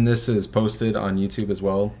 When this is posted on YouTube as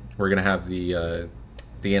well, we're gonna have the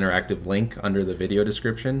the interactive link under the video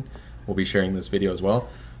description. We'll be sharing this video as well.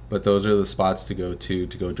 But those are the spots to go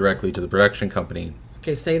directly to the production company.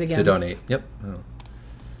 Okay, say it again. To donate. Yep. Oh.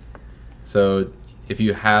 So if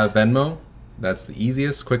you have Venmo, that's the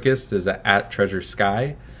easiest, quickest, is at Treasure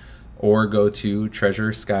Sky, or go to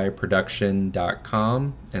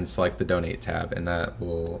treasureskyproduction.com and select the donate tab, and that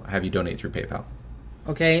will have you donate through PayPal.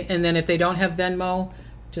 Okay, and then if they don't have Venmo,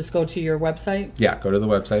 just go to your website? Yeah, go to the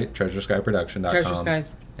website, treasureskyproduction.com, Treasure Sky.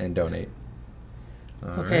 and donate.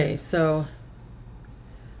 All okay, right. so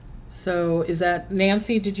is that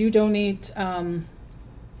Nancy? Did you donate,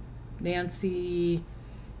 Nancy?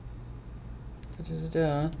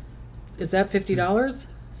 Is that $50?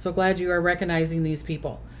 So glad you are recognizing these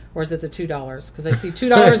people. Or is it the $2? Because I see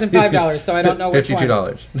 $2 and $5, so I don't know which one.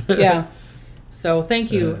 $52. Yeah. So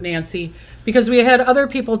thank you, Nancy. Because we had other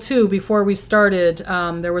people, too, before we started.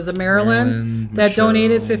 There was a Marilyn that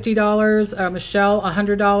donated $50, Michelle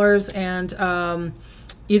 $100, and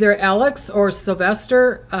either Alex or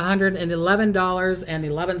Sylvester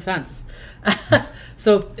 $111.11.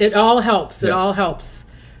 So it all helps. It all helps.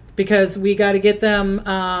 Because we got to get them...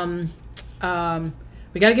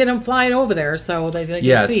 we got to get them flying over there so they can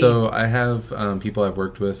see. So I have people I've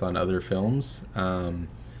worked with on other films.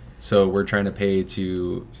 So we're trying to pay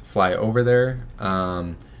to fly over there.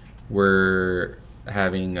 We're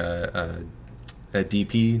having a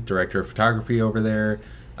DP, director of photography, over there.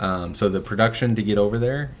 So the production to get over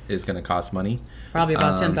there is going to cost money. Probably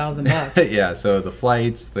about $10,000. Yeah, so the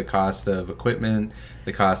flights, the cost of equipment,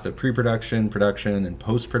 the cost of pre-production, production, and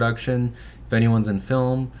post-production. If anyone's in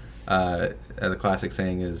film... the classic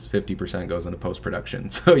saying is 50% goes into post-production.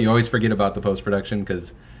 So you always forget about the post-production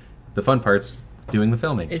because the fun part's doing the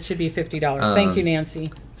filming. It should be $50. Thank you,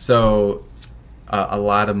 Nancy. So a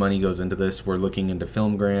lot of money goes into this. We're looking into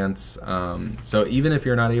film grants. So even if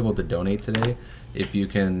you're not able to donate today, if you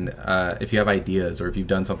can, if you have ideas or if you've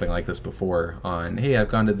done something like this before on, hey, I've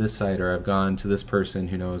gone to this site or I've gone to this person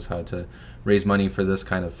who knows how to raise money for this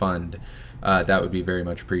kind of fund, that would be very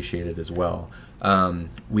much appreciated as well.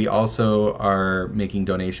 We also are making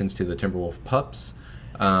donations to the Timberwolf pups.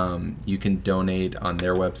 You can donate on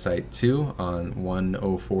their website too, on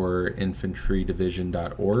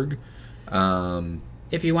 104infantrydivision.org.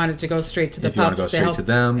 If you wanted to go straight to the pups, if you want to go straight to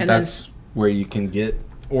them, and that's where you can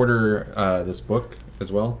order this book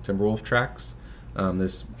as well, Timberwolf Tracks.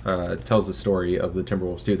 This tells the story of the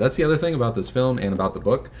Timberwolves too. That's the other thing about this film and about the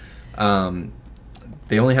book.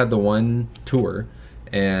 They only had the one tour.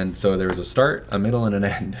 And so there was a start, a middle, and an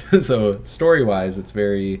end. So story-wise, it's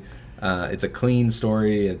very, it's a clean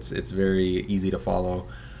story. It's very easy to follow.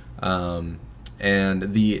 And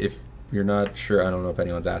if you're not sure, I don't know if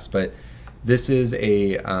anyone's asked, but this is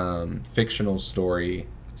a fictional story.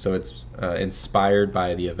 So it's inspired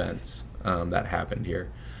by the events that happened here.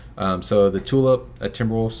 So the Tulip, a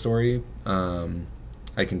Timberwolf story.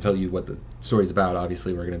 I can tell you what the story's about.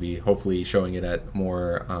 Obviously, we're going to be hopefully showing it at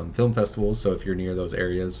more film festivals. So if you're near those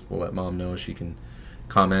areas, we'll let Mom know. She can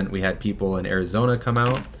comment. We had people in Arizona come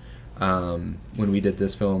out. When we did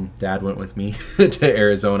this film, Dad went with me to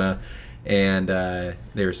Arizona, and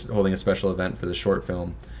they were holding a special event for the short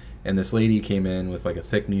film. And this lady came in with like a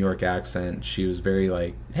thick New York accent. She was very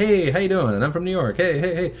like, hey, how you doing? And I'm from New York. Hey,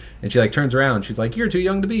 hey, hey. And she like turns around. She's like, you're too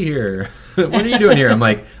young to be here. What are you doing here? I'm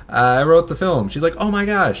like, I wrote the film. She's like, oh my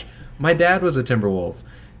gosh, my dad was a Timberwolf.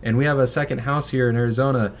 And we have a second house here in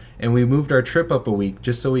Arizona. And we moved our trip up a week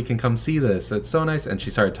just so we can come see this. It's so nice. And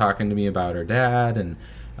she started talking to me about her dad. And,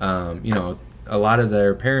 you know, a lot of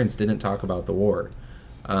their parents didn't talk about the war.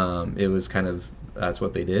 It was kind of, that's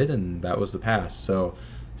what they did. And that was the past. So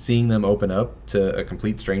seeing them open up to a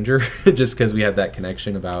complete stranger just because we had that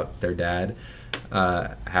connection about their dad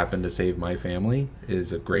happened to save my family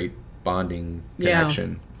is a great bonding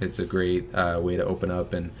connection. Yeah. It's a great way to open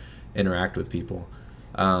up and interact with people.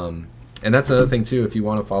 And that's another thing too, if you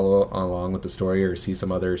want to follow along with the story or see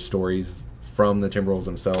some other stories from the Timberwolves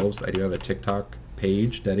themselves, I do have a TikTok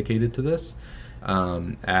page dedicated to this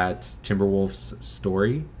at Timberwolf's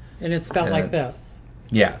Story. And it's spelled like this.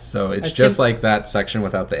 Yeah, so it's just like that section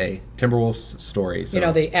without the A. Timberwolf's Story. So you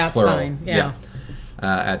know, the at plural. sign. Yeah.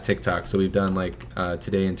 At TikTok. So we've done like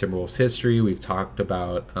today in Timberwolves history. We've talked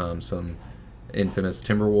about some infamous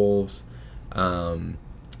Timberwolves.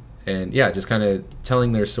 And yeah, just kind of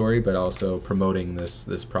telling their story, but also promoting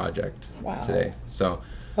this project today. So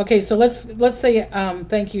okay, so let's say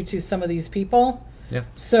thank you to some of these people. Yeah.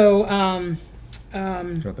 So do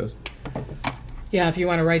you want those? Yeah, if you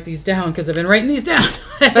want to write these down, because I've been writing these down.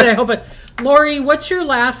 I hope it. Lori, what's your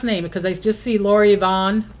last name? Because I just see Lori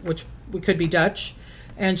Vaughn, which we could be Dutch,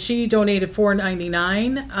 and she donated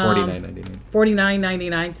 $4.99.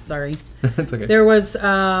 $49.99. Sorry. That's okay. There was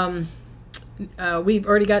we've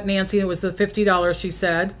already got Nancy. It was the $50 she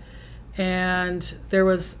said, and there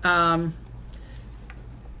was I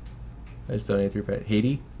just donated through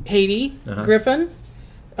Haiti Griffin.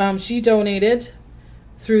 She donated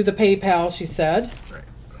through the PayPal. She said. Right.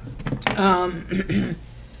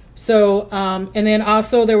 So and then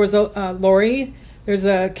also there was a Lori. There's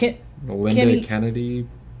a Linda Kennedy.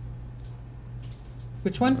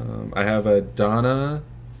 Which one? I have a Donna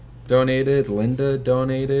donated. Linda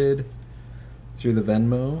donated through the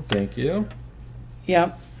Venmo. Thank you.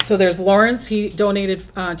 Yep. So there's Lawrence. He donated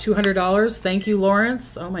 $200. Thank you,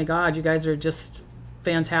 Lawrence. Oh my God, you guys are just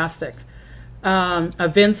fantastic.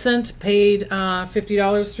 Vincent paid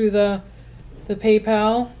 $50 through the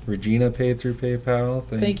PayPal. Regina paid through PayPal.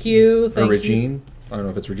 Thank you. Or Regine. I don't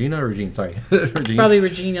know if it's Regina or Regine. Sorry. It's probably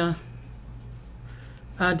Regina.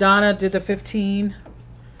 Donna did the 15.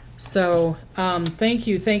 So thank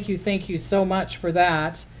you so much for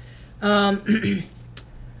that.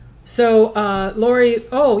 So Lori,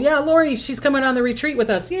 oh yeah, Lori, she's coming on the retreat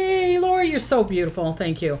with us. Yay, Lori, you're so beautiful.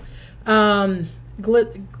 Thank you.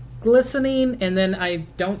 Glistening, and then I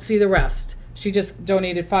don't see the rest. She just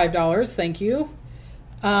donated $5. Thank you.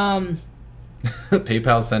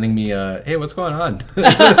 PayPal's sending me, hey, what's going on?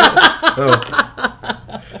 So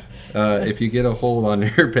if you get a hold on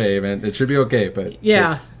your payment, it should be okay. But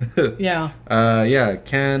yeah, yeah.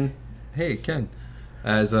 Ken, hey Ken,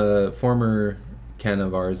 as a former Ken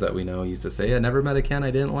of ours that we know used to say, I never met a Ken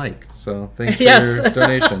I didn't like. So thanks for your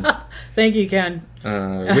donation. Thank you, Ken.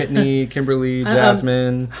 Whitney, Kimberly,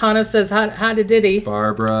 Jasmine. Hannah says hi to Diddy.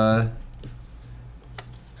 Barbara.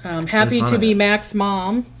 Happy to be Mac's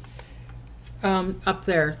mom. Up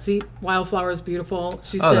there. See, Wildflower's beautiful.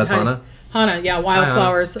 She said that's hi. Hannah. Hannah, yeah,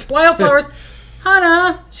 Wildflowers. Wildflowers.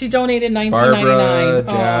 Hannah, she donated $19.99. Barbara, Jasmine.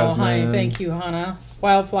 Oh, hi. Thank you, Hannah.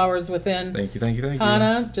 Wildflowers within. Thank you.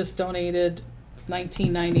 Hannah just donated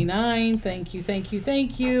 $19.99. Thank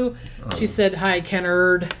you. She said, hi,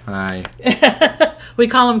 Kennard. Hi. We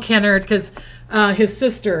call him Kennard because his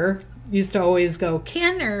sister used to always go,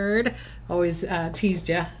 Kennard. Always teased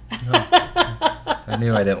you. I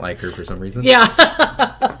knew I didn't like her for some reason. Yeah.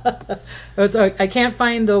 I can't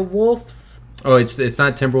find the wolves. Oh, it's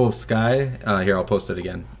not Timberwolf Sky. Here, I'll post it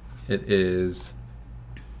again. It is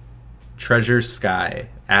Treasure Sky,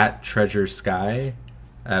 at Treasure Sky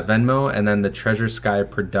at Venmo, and then the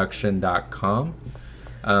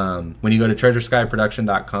treasureskyproduction.com. When you go to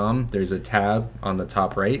treasureskyproduction.com, there's a tab on the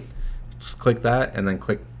top right. Just click that and then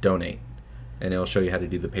click donate, and it'll show you how to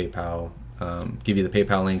do the PayPal, give you the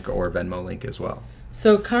PayPal link or Venmo link as well.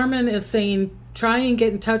 So Carmen is saying, try and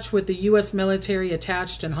get in touch with the U.S. military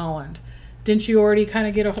attached in Holland. Didn't you already kind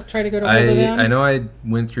of try to get a hold of them? I know I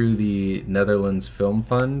went through the Netherlands Film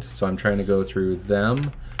Fund, so I'm trying to go through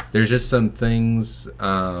them. There's just some things,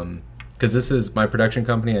 because this is my production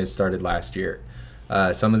company I started last year.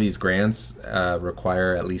 Some of these grants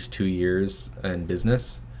require at least 2 years in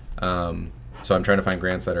business. So I'm trying to find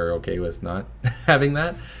grants that are okay with not having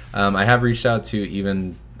that. I have reached out to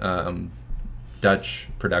even Dutch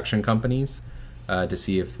production companies to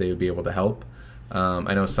see if they would be able to help.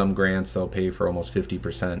 I know some grants, they'll pay for almost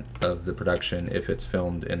 50% of the production if it's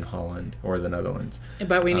filmed in Holland or the Netherlands.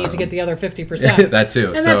 But we need to get the other 50%. That too.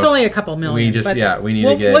 And so that's only a couple million. We need to get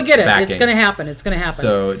we'll get it. backing. It's going to happen. It's going to happen.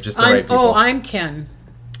 So just the right people. Oh, I'm Ken.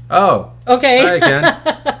 Oh. Okay. Hi, Ken.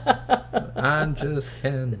 I'm just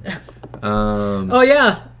Ken. Oh,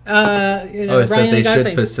 yeah. it said they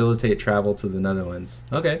should facilitate travel to the Netherlands.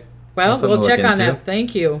 Okay. Well, we'll check on that.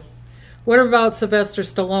 Thank you. What about Sylvester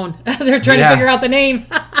Stallone? They're trying to figure out the name.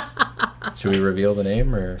 Should we reveal the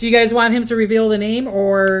name, or do you guys want him to reveal the name,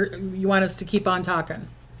 or you want us to keep on talking?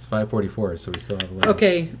 It's 5:44, so we still have a little.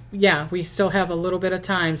 Okay, yeah, we still have a little bit of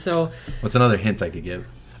time. So, what's another hint I could give?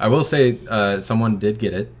 I will say someone did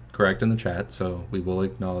get it correct in the chat, so we will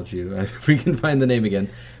acknowledge you if we can find the name again.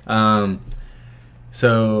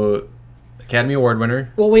 So, Academy Award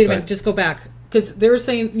winner. Well, wait a minute. Just go back. Because they were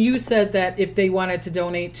saying, you said that if they wanted to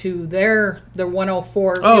donate to the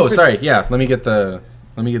 104. Oh, sorry. Yeah, let me get the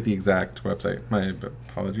exact website. My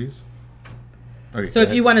apologies. Okay, so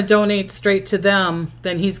if you want to donate straight to them,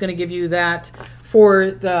 then he's going to give you that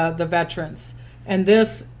for the veterans. And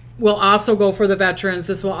this will also go for the veterans.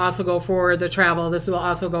 This will also go for the travel. This will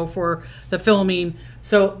also go for the filming.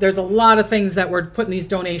 So there's a lot of things that we're putting these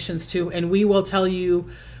donations to, and we will tell you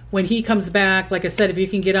when he comes back, like I said, if you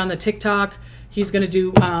can get on the TikTok, he's going to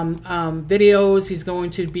do videos. He's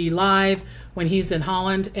going to be live when he's in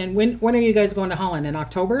Holland. And when are you guys going to Holland? In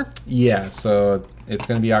October? Yeah, so it's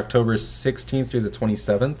going to be October 16th through the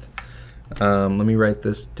 27th. Let me write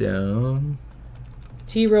this down.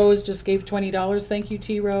 T Rose just gave $20. Thank you,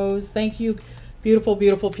 T Rose. Thank you, beautiful,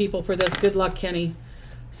 beautiful people, for this. Good luck, Kenny.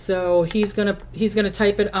 So he's gonna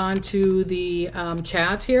type it onto the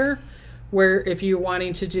chat here, where if you're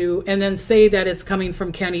wanting to do, and then say that it's coming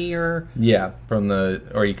from Kenny, or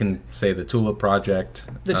or you can say the Tulip Project.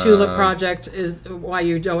 The Tulip Project is why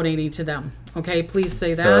you're donating to them. Okay, please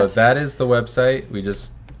say that. So that is the website. We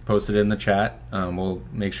just posted it in the chat. We'll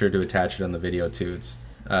make sure to attach it on the video too. It's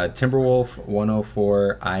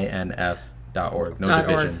Timberwolf104inf.org. No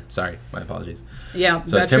division. Sorry, my apologies. Yeah,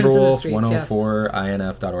 so Veterans in the Streets,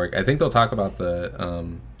 Timberwolf104inf.org. I think they'll talk about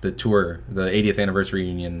the tour, the 80th anniversary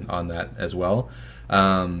reunion on that as well.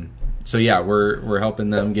 So yeah, we're helping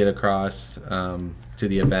them get across to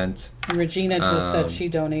the event. And Regina just said she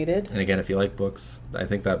donated. And again, if you like books, I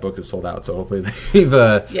think that book is sold out. So hopefully they've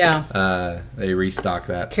they restock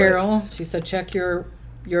that. Carol, she said check your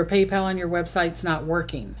PayPal on your website's not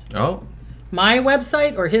working. Oh. My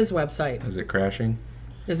website or his website? Is it crashing?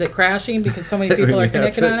 Is it crashing because so many people are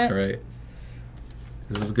connected on it? Right.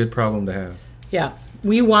 This is a good problem to have. Yeah.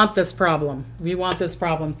 We want this problem. We want this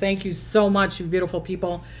problem. Thank you so much, you beautiful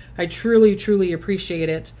people. I truly, truly appreciate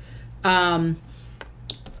it.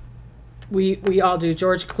 We all do.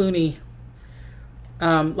 George Clooney,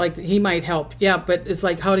 like he might help. Yeah, but it's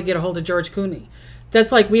like how to get a hold of George Clooney.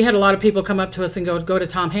 That's like we had a lot of people come up to us and go to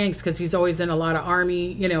Tom Hanks because he's always in a lot of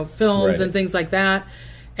Army, films and things like that.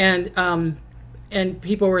 And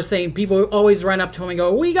people were saying, people always run up to him and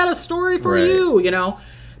go, we got a story for you,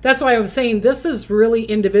 That's why I was saying this is really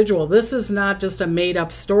individual. This is not just a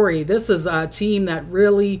made-up story. This is a team that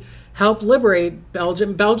really helped liberate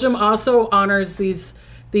Belgium. Belgium also honors these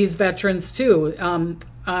veterans too.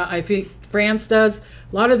 I think France does.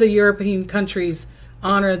 A lot of the European countries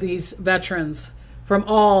honor these veterans from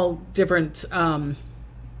all different, not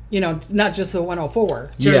just the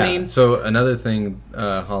 104. Do you know what I mean? So another thing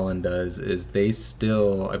Holland does is they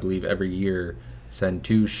still, I believe, every year send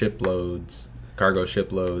 2 cargo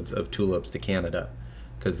shiploads of tulips to Canada,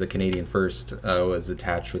 because the Canadian First was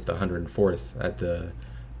attached with the 104th at the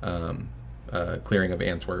clearing of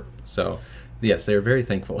Antwerp. So yes, they're very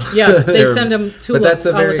thankful. Yes, they send them tulips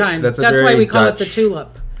all the time. That's why we call it the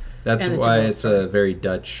tulip. That's why it's a very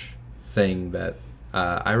Dutch thing that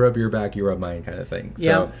I rub your back, you rub mine kind of thing.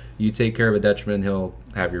 So you take care of a Dutchman, he'll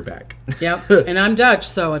have your back. Yep. And I'm Dutch,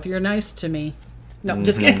 so if you're nice to me. No,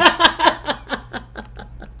 just kidding.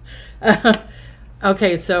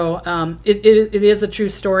 Okay, so it is a true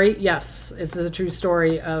story. Yes, it's a true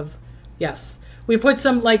story of, yes. We put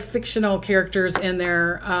some like fictional characters in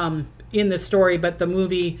there in the story, but the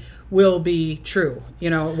movie will be true.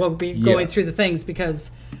 We'll be going through the things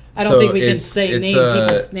because I don't think we can name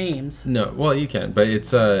people's names. No, well, you can, but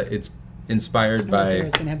it's inspired by... I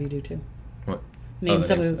was going to have you do too. What? Name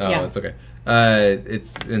some of the... Oh, it's okay.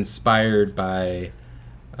 It's inspired by...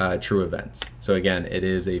 true events. So again, it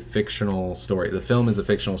is a fictional story. The film is a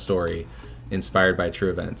fictional story inspired by true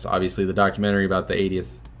events. Obviously, the documentary about the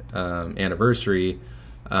 80th anniversary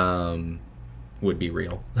would be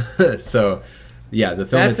real. So, yeah, the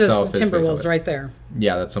film itself is Timberwolves right there.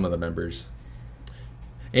 Yeah, that's some of the members.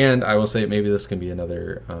 And I will say maybe this can be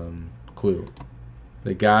another clue.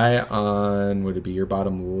 The guy on, would it be your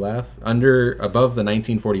bottom left? Above the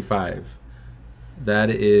 1945. That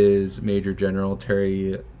is Major General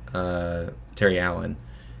Terry Allen,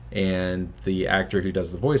 and the actor who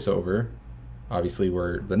does the voiceover, obviously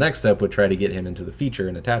the next step would try to get him into the feature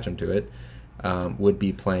and attach him to it, would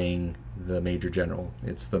be playing the Major General.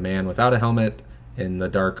 It's the man without a helmet in the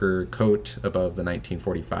darker coat above the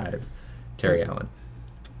 1945 Terry Allen.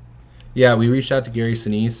 Yeah, we reached out to Gary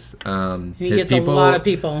Sinise. He gets a lot of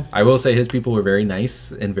people. I will say his people were very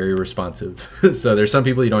nice and very responsive. So there's some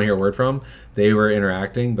people you don't hear a word from. They were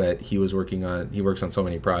interacting, but he works on so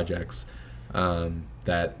many projects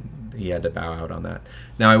that he had to bow out on that.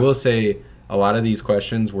 Now, I will say a lot of these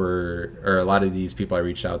questions a lot of these people I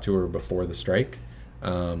reached out to were before the strike.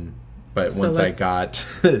 But once I got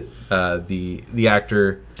the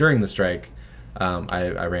actor during the strike,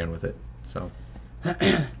 I ran with it. So...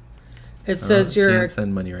 It says you're... Can't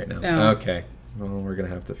send money right now. No. Okay. Well, we're going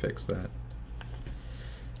to have to fix that.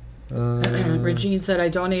 Regine said, I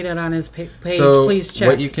donated on his page. So please check.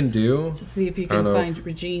 What you can do... To see if you can find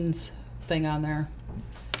Regine's thing on there.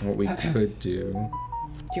 What we could do... Do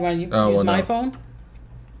you want to use my phone?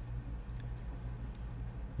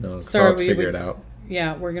 No, so let's figure it out.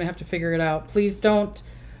 Yeah, we're gonna have to figure it out. Please don't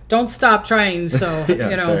stop trying. So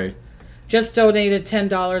Yeah, sorry. just donated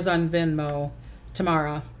 $10 on Venmo.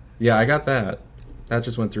 Tamara. Yeah, I got that. That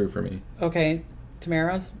just went through for me. Okay,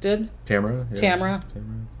 Tamara's did. Tamara. Yeah. Tamara.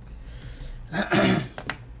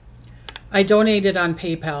 I donated on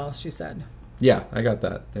PayPal. She said. Yeah, I got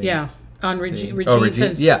that. Yeah, on Regine. Oh,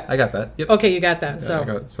 Regine. Yeah, I got that. Yep. Okay, you got that.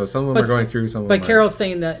 Yeah, so some of them are going through. Some of them. But Carol's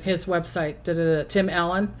saying that his website, Tim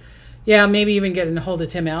Allen. Yeah, maybe even getting a hold of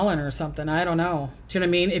Tim Allen or something. I don't know. Do you know what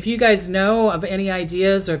I mean? If you guys know of any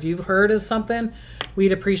ideas or if you've heard of something,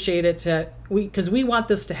 we'd appreciate it because we want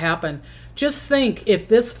this to happen. Just think, if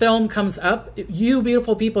this film comes up, you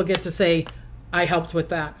beautiful people get to say, I helped with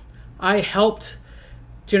that. I helped.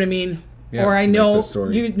 Do you know what I mean? Yeah, or I know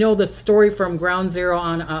you know the story from ground zero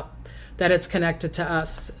on up, that it's connected to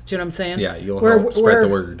us. Do you know what I'm saying? Yeah, you'll help spread the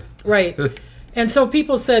word. Right. And so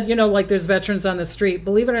people said, like there's veterans on the street.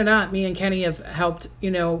 Believe it or not, me and Kenny have helped,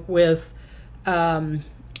 with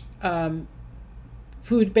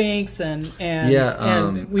food banks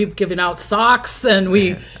and we've given out socks and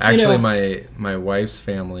we actually my wife's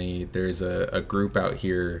family, there's a group out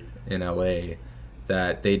here in LA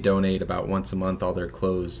that they donate about once a month all their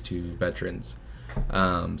clothes to veterans.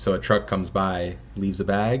 So a truck comes by, leaves a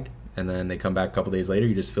bag, and then they come back a couple days later.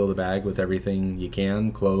 You just fill the bag with everything you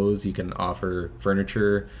can, clothes, you can offer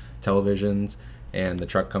furniture, televisions, and the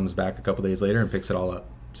truck comes back a couple days later and picks it all up.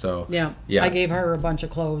 So yeah. I gave her a bunch of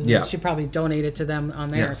clothes and she probably donated to them on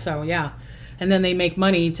there. So and then they make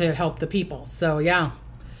money to help the people. So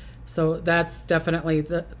so that's definitely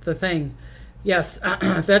the thing. Yes,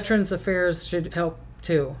 Veterans Affairs should help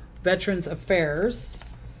too. Veterans Affairs,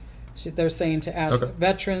 they're saying to ask. Okay.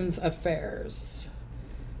 Veterans Affairs.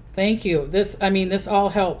 Thank you. This all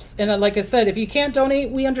helps. And like I said, if you can't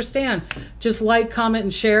donate, we understand. Just like, comment,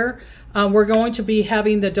 and share. We're going to be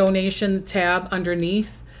having the donation tab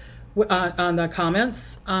underneath on the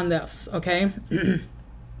comments on this, okay?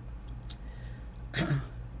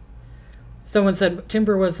 Someone said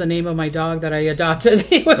Timber was the name of my dog that I adopted.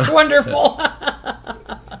 He was wonderful.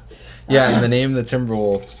 Yeah, and the name the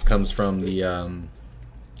Timberwolves comes from the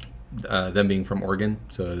them being from Oregon,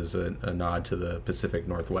 so it's a nod to the Pacific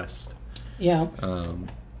Northwest. Yeah.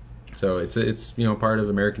 So it's part of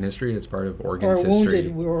American history. It's part of Oregon's history. Or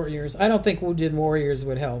Wounded Warriors. I don't think Wounded Warriors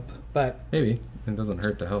would help, but maybe it doesn't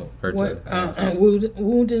hurt to help.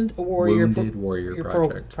 Wounded Warrior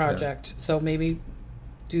Project. Yeah. So maybe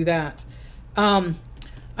do that. I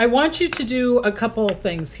want you to do a couple of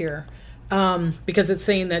things here. Because it's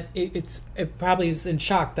saying that it probably is in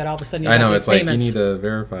shock that all of a sudden you have these payments. Like you need to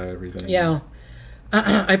verify everything. Yeah.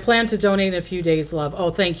 I plan to donate in a few days, love. Oh,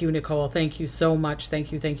 thank you, Nicole. Thank you so much.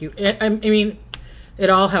 Thank you. I mean, it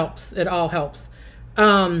all helps. It all helps.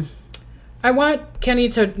 I want Kenny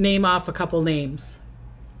to name off a couple names.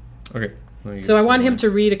 Okay. So I want him to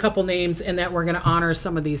read a couple names, and that we're going to honor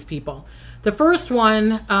some of these people. The first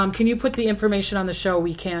one, can you put the information on the show?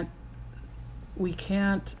 We can't.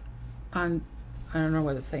 I don't know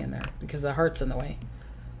what it's saying there because the heart's in the way.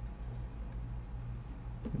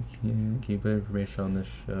 Can you put information on this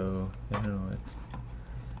show? I don't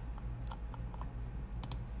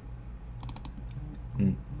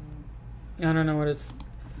know. I don't know what it's.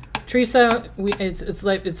 Teresa, it's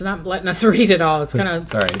like it's not letting us read it all. It's kind of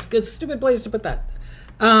sorry. It's a stupid place to put that.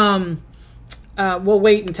 We'll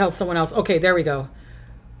wait until someone else. Okay, there we go.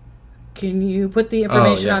 Can you put the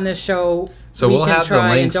information on this show? So we'll have the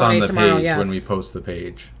links on the page when we post the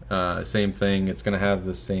page. Same thing. It's going to have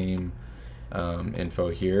the same info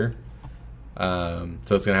here. So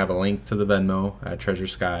it's going to have a link to the Venmo at Treasure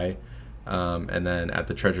Sky, and then at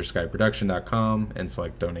the treasureskyproduction.com and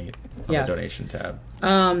select donate on the donation tab.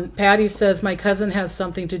 Patty says, my cousin has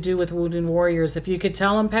something to do with Wounded Warriors. If you could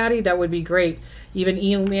tell him, Patty, that would be great. Even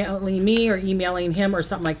emailing me or emailing him or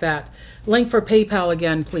something like that. Link for PayPal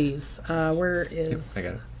again, please. Where is... I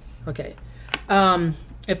got it. Okay.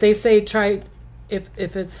 If they say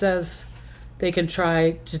if it says they can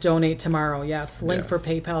try to donate tomorrow, yes. Link for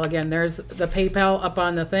PayPal again. There's the PayPal up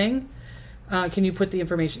on the thing. Can you put the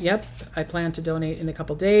information? Yep. I plan to donate in a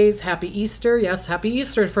couple days. Happy Easter. Yes, happy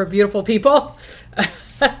Easter for beautiful people.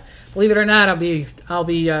 Believe it or not, I'll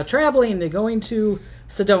be traveling and going to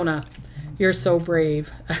Sedona. You're so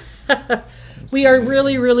brave. We are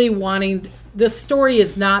really, really wanting. This story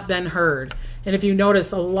has not been heard. And if you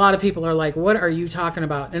notice, a lot of people are like, what are you talking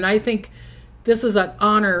about? And I think this is an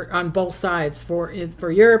honor on both sides for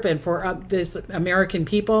Europe and for this American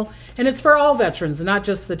people. And it's for all veterans, not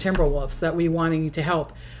just the Timberwolves that we wanting to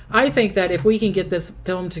help. I think that if we can get this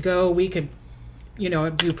film to go, we could,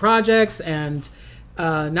 do projects and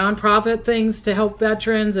nonprofit things to help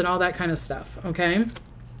veterans and all that kind of stuff. Okay.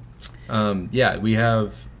 Yeah,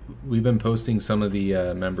 we've been posting some of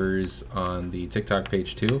the members on the TikTok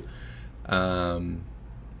page too.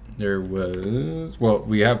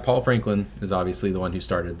 We have Paul Franklin is obviously the one who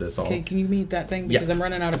started this all. Okay, can you mute that thing because I'm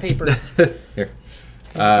running out of papers. Here.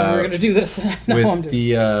 We're going to do this. With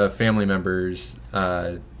the family members,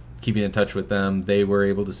 keeping in touch with them, they were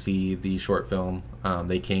able to see the short film.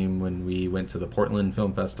 They came when we went to the Portland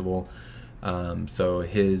Film Festival. So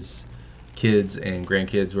his kids and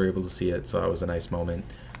grandkids were able to see it, so that was a nice moment.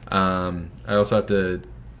 I also have to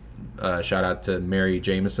shout out to Mary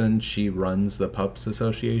Jameson. She runs the Pups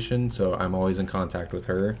Association, so I'm always in contact with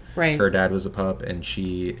her. Right. Her dad was a pup, and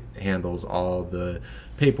she handles all the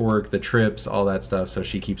paperwork, the trips, all that stuff. So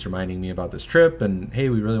she keeps reminding me about this trip, and hey,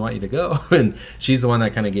 we really want you to go. And she's the one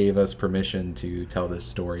that kind of gave us permission to tell this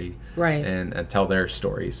story, right, and tell their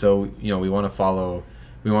story. So we want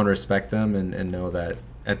to respect them and know that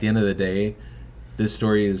at the end of the day, this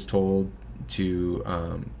story is told to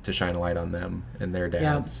shine a light on them and their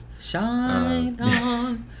dads. Yeah. Shine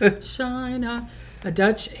on, shine on. A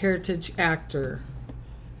Dutch heritage actor.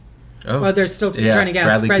 Oh, well, they're still trying to guess.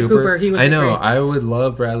 Bradley Cooper. He was. I know. I would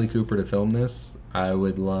love Bradley Cooper to film this. I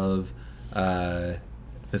would love.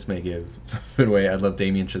 This may give some away. I'd love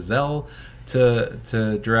Damien Chazelle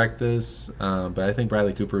to direct this, but I think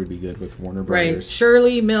Bradley Cooper would be good with Warner Brothers. Right.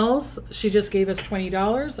 Shirley Mills. She just gave us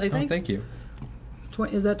 $20. I think. Oh, thank you.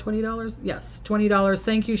 Is that $20? Yes, $20.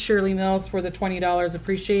 Thank you, Shirley Mills, for the $20.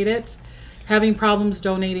 Appreciate it. Having problems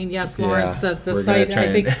donating, yes, Lawrence. Yeah, the site.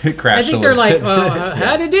 I think they're like,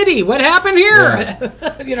 how did he? What happened here?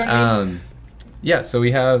 Yeah. You know what I mean? Yeah. So we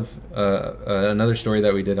have another story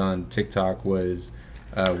that we did on TikTok was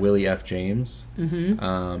Willie F. James.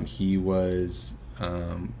 Mm-hmm. He was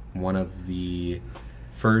one of the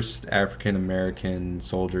first African American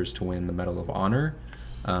soldiers to win the Medal of Honor.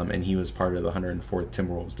 And he was part of the 104th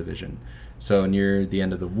Timberwolves division. So near the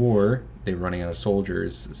end of the war, they were running out of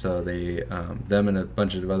soldiers. So they, them and a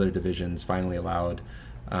bunch of other divisions finally allowed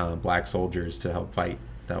black soldiers to help fight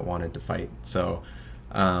that wanted to fight. So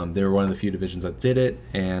they were one of the few divisions that did it,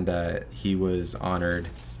 and he was honored.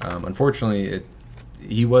 Unfortunately,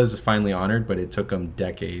 he was finally honored, but it took him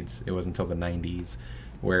decades. It wasn't until the 90s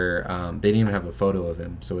where they didn't even have a photo of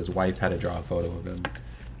him. So his wife had to draw a photo of him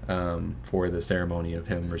for the ceremony of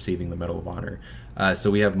him receiving the Medal of Honor.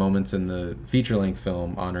 So we have moments in the feature-length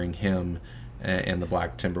film honoring him and the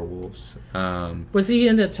Black Timberwolves. Was he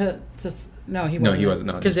in the... No, he wasn't. No, he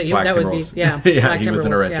wasn't. Because that would be... Yeah, yeah, he was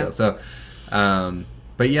in a red tail. So,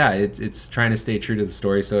 but yeah, it's trying to stay true to the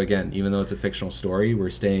story. So again, even though it's a fictional story, we're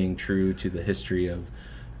staying true to the history of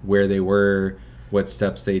where they were, what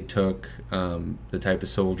steps they took, the type of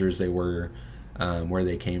soldiers they were, where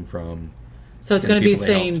they came from. So it's going to be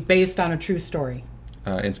saying based on a true story.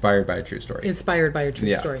 Inspired by a true story. Inspired by a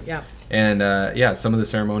true story, yeah. And some of the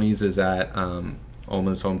ceremonies is at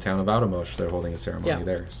Oma's hometown of Oudenbush. They're holding a ceremony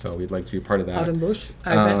there. So we'd like to be part of that. Oudenbush.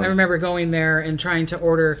 I remember going there and trying to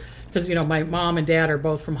order, because my mom and dad are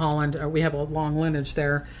both from Holland. We have a long lineage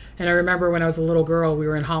there. And I remember when I was a little girl, we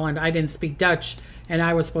were in Holland. I didn't speak Dutch, and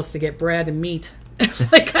I was supposed to get bread and meat.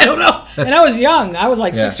 It's like, I don't know. And I was young. I was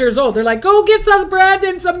like 6 years old. They're like, go get some bread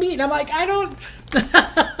and some meat. And I'm like, I don't.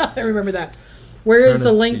 I remember that. Where is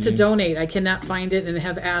the link to donate? I cannot find it and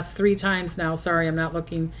have asked 3 times now. Sorry, I'm not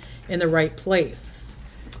looking in the right place.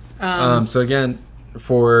 So again,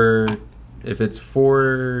 if it's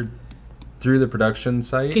through the production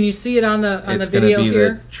site. Can you see it on the video here? It's going to be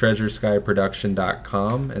the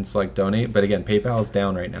treasureskyproduction.com and select donate. But again, PayPal is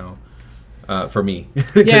down right now. For me,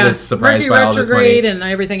 because it's surprised by all this money and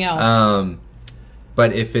everything else.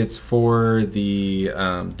 But if it's for the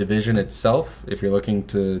division itself, if you're looking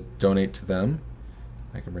to donate to them,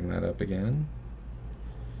 I can bring that up again.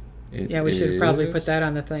 We should probably put that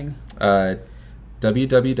on the thing.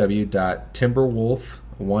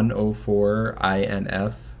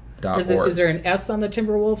 www.timberwolf104inf.org. Is there an S on the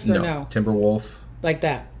Timberwolves or no? Timberwolf. Like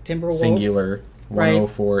that. Timberwolf. Singular.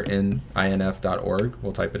 104inf.org.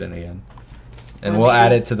 We'll type it in again. And we'll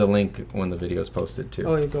add it to the link when the video is posted too.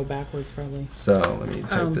 Oh, you go backwards probably. So let me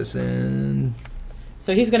type this in.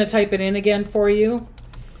 So he's going to type it in again for you.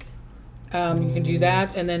 You can do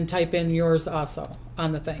that and then type in yours also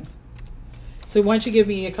on the thing. So why don't you give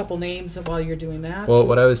me a couple names while you're doing that? Well,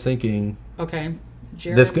 what I was thinking. Okay.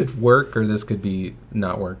 Jared. This could work or this could be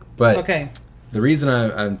not work. But okay. The reason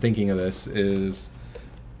I'm thinking of this is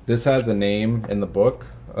this has a name in the book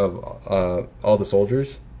of all the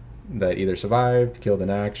soldiers that either survived, killed in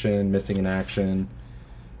action, missing in action.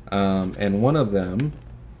 And one of them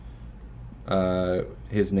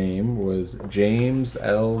his name was James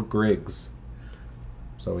L. Griggs.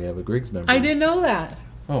 So we have a Griggs member. I didn't know that.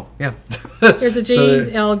 Oh, yeah. There's a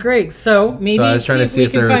James L. Griggs. So maybe So I was trying to see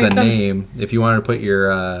if there was a some... name. If you wanted to put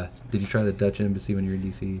your... did you try the Dutch Embassy when you were in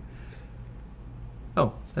D.C.?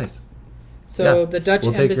 Oh, nice. So the Dutch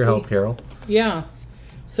We'll Embassy... take your help, Carol. Yeah.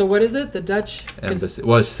 So what is it? The Dutch... Embassy.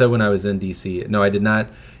 Well, she said when I was in D.C. No, I did not.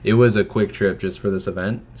 It was a quick trip just for this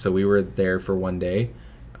event. So we were there for one day.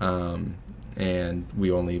 And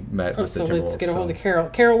we only met with the Timberwolves. So let's get a hold of Carol.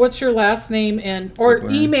 Carol, what's your last name? Or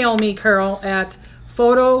email me, Carol, at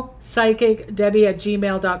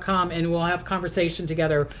photopsychicdebbie@gmail.com, and we'll have conversation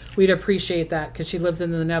together. We'd appreciate that because she lives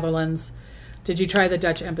in the Netherlands. Did you try the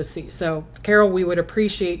Dutch Embassy? So, Carol, we would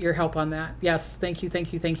appreciate your help on that. Yes, thank you,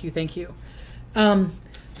 thank you, thank you, thank you.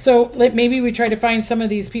 So maybe we try to find some of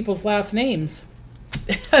these people's last names.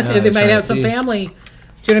 They might have some family. Do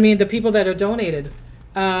you know what I mean? The people that have donated.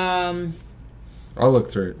 I'll look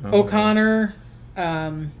through it. O'Connor.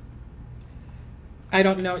 I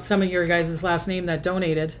don't know some of your guys' last name that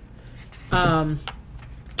donated.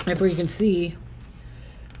 If we can see,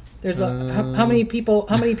 there's how many people?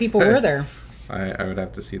 How many people were there? I would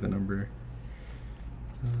have to see the number.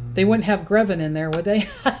 They wouldn't have Greven in there, would they?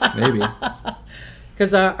 Maybe.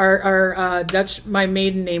 Because our Dutch, my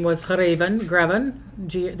maiden name was Greven.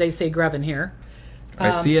 They say Greven here. I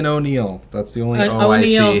see an O'Neill. That's the only O I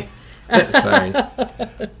see. Sorry.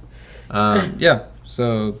 Yeah.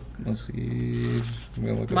 So let's see.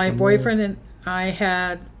 My boyfriend and I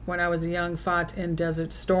had, when I was young, fought in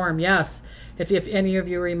Desert Storm. Yes. If any of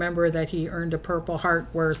you remember that he earned a Purple Heart,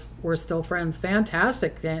 we're still friends.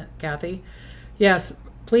 Fantastic, Kathy. Yes.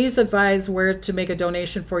 Please advise where to make a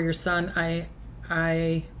donation for your son.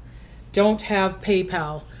 I don't have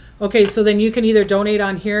PayPal. Okay, so then you can either donate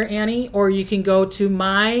on here, Annie, or you can go to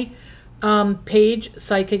my page,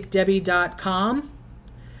 psychicdebbie.com,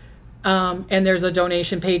 and there's a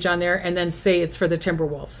donation page on there, and then say it's for the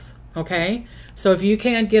Timberwolves. Okay, so if you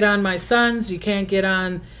can't get on my son's, you can't get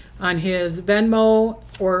on his Venmo,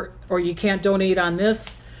 or you can't donate on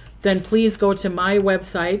this, then please go to my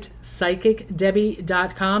website,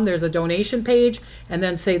 psychicdebbie.com. There's a donation page, and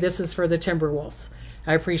then say this is for the Timberwolves.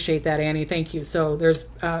 I appreciate that, Annie. Thank you. So there's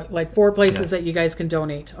like 4 places that you guys can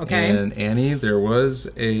donate. Okay. And Annie, there was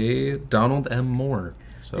a Donald M. Moore.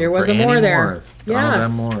 So there was a Moore there. Donald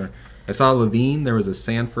M. Moore. I saw Levine. There was a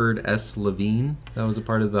Sanford S. Levine that was a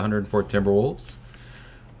part of the 104th Timberwolves.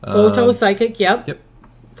 Photo Psychic. Yep.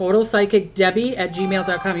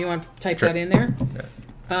 Photopsychicdebbie@gmail.com. You want to type that in there? Okay.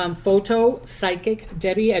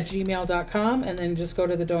 Photopsychicdebbie@gmail.com, and then just go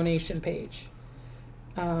to the donation page.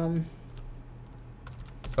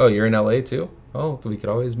 Oh, you're in LA too? Oh, we could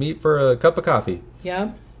always meet for a cup of coffee.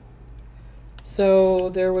 Yep. So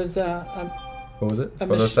there was what was it?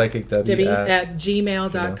 Photopsychicdebbie at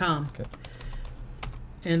gmail.com. Okay.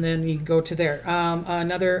 And then you can go to there.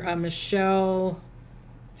 Another Michelle.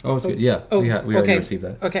 Oh, it's good. Yeah. We already received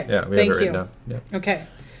that. Okay. Yeah, we have it written down. Yeah. Okay.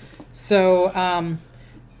 So,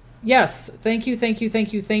 yes. Thank you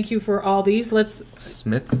for all these. Let's...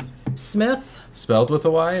 Smith? Spelled with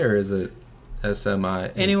a Y, or is it S-M-I?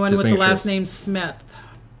 Anyone with the last name Smith.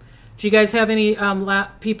 Do you guys have any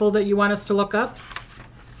people that you want us to look up?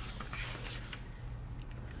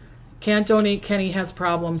 Can't donate. Kenny has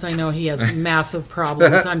problems. I know he has massive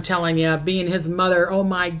problems. I'm telling you, being his mother. Oh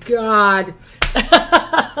my God.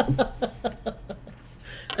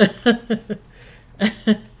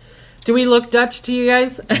 Do we look Dutch to you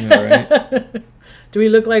guys? Yeah, right. Do we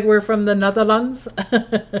look like we're from the Netherlands?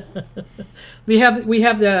 we have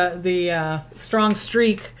the strong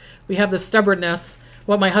streak. We have the stubbornness.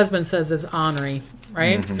 What my husband says is ornery,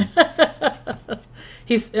 right?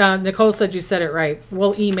 Mm-hmm. Nicole said you said it right.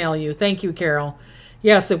 We'll email you. Thank you, Carol.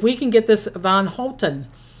 Yes, if we can get this Van Houten.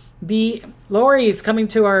 Lori's coming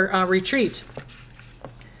to our retreat.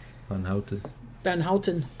 Van Houten. Van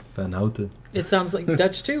Houten. Van Houten. It sounds like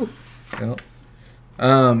Dutch too. Yeah.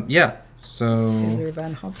 Yeah. So. Is there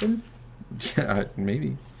Van Houten? Yeah,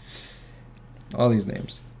 maybe. All these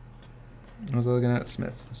names. I was looking at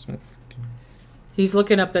Smith. He's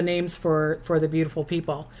looking up the names for the beautiful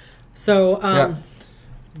people. So. Yeah.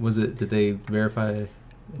 Did they verify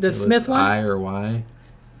the Smith one? I or Y?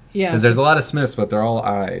 Yeah. Because there's a lot of Smiths, but they're all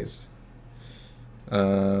I's.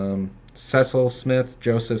 Cecil Smith,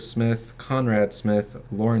 Joseph Smith, Conrad Smith,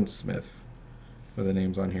 Lawrence Smith are the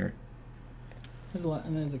names on here. There's a lot,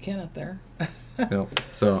 and there's a Kenneth there. No.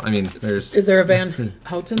 So, I mean, there's... Is there a Van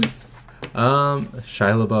Houten?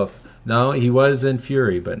 Shia LaBeouf. No, he was in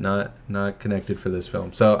Fury, but not connected for this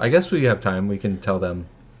film. So, I guess we have time. We can tell them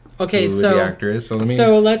who the actor is. So,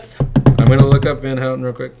 let's... I'm going to look up Van Houten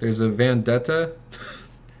real quick. There's a Vendetta.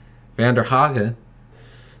 Vanderhagen.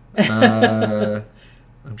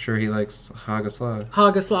 I'm sure he likes Hageslag.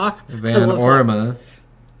 Hageslag. Van Orma.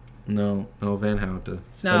 No Van Houten.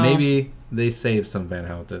 No. But maybe they saved some Van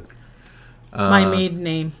Houten. My maiden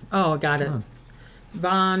name. Oh, got it. Huh.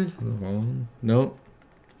 Von. Nope.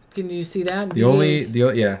 Can you see that?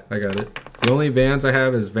 Yeah, I got it. The only Vans I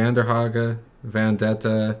have is Vanderhagen,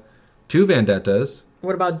 Vendetta, 2 Vendettas.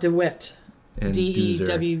 What about DeWitt? And DeWitt.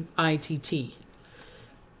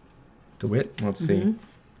 DeWitt? Let's see.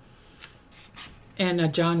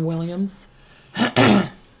 And John Williams. No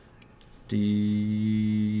DeWitt.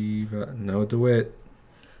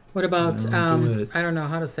 What about, I don't know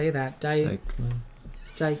how to say that.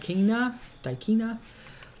 Dikina?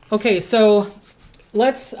 Okay, so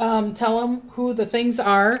let's tell them who the things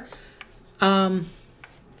are. And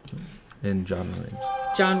John Williams.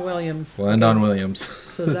 John Williams. Landon Williams.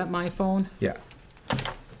 So is that my phone? Yeah.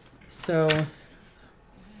 So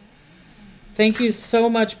thank you so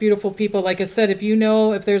much, beautiful people. Like I said, if you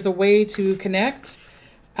know if there's a way to connect.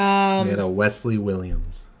 We had a Wesley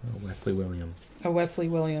Williams. A Wesley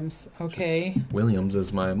Williams. Okay. Williams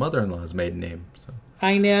is my mother-in-law's maiden name. So.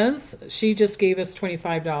 Inez, she just gave us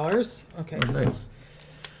 $25. Okay. Oh, nice.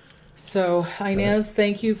 So Inez,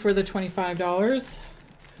 thank you for the $25. I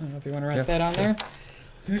don't know if you want to write that on there.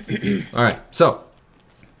 All right. So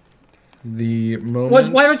the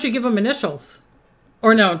moment. Why don't you give them initials?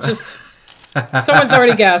 Or no, just someone's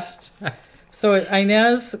already guessed. So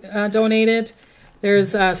Inez donated.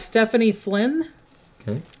 There's Stephanie Flynn.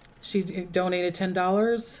 Okay. She donated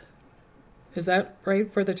 $10. Is that right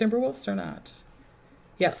for the Timberwolves or not?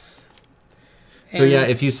 Yes. So yeah,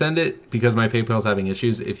 if you send it, because my PayPal's having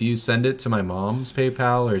issues, if you send it to my mom's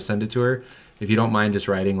PayPal or send it to her, if you don't mind just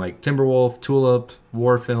writing like Timberwolf, Tulip,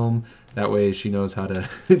 War Film, that way she knows how to,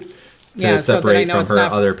 separate from her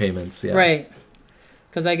other payments. Yeah. Right.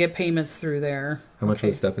 Because I get payments through there. How much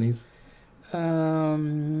was Stephanie's?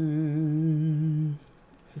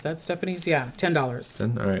 Is that Stephanie's? Yeah, $10.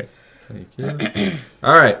 10? All right. Thank you.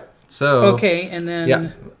 All right. So. Okay, and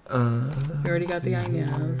then we already got the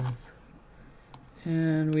Inez.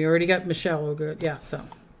 And we already got Michelle. Oh, good. Yeah, so.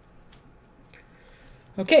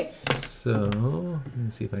 Okay. So, let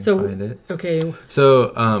me see if I can find it. Okay.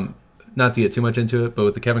 So, not to get too much into it, but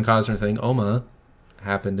with the Kevin Costner thing, Oma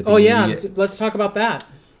happened to be... Oh, yeah. Let's talk about that.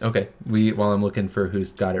 Okay. While I'm looking for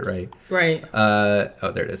who's got it right. Right. There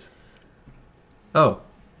it is. Oh.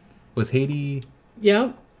 Was Haiti...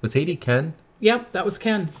 Yeah. Was Haiti Ken? Yep, that was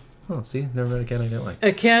Ken. Oh, see? Never met a Ken I didn't like.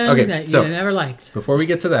 A Ken that you never liked. Before we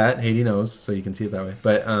get to that, Haiti knows, so you can see it that way.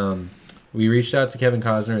 But we reached out to Kevin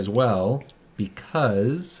Costner as well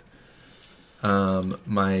because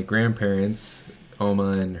my grandparents,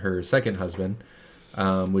 Oma and her second husband,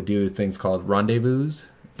 would do things called rendezvous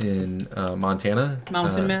in Montana.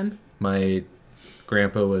 Mountain Men. My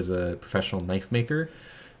grandpa was a professional knife maker.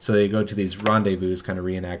 So they go to these rendezvous, kind of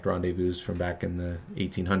reenact rendezvous from back in the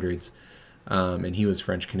 1800s. And he was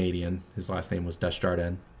French-Canadian. His last name was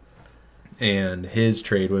Desjardins. And his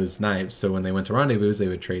trade was knives. So when they went to rendezvous, they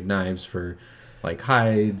would trade knives for like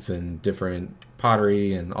hides and different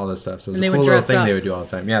pottery and all this stuff. So it was a cool little thing they would do all the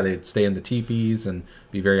time. Yeah, they'd stay in the teepees and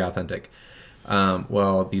be very authentic.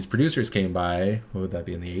 Well, these producers came by. What would that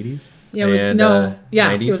be, in the 80s? Yeah, it was,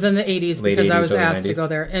 90s? It was in the 80s because I was asked to go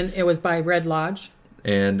there. And it was by Red Lodge.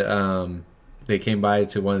 And they came by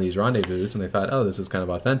to one of these rendezvous and they thought, oh, this is kind of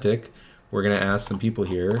authentic. We're going to ask some people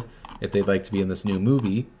here if they'd like to be in this new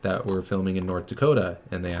movie that we're filming in North Dakota.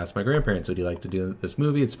 And they asked my grandparents, would you like to do this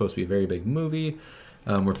movie? It's supposed to be a very big movie.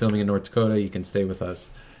 We're filming in North Dakota. You can stay with us.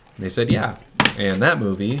 And they said, yeah. And that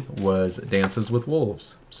movie was Dances with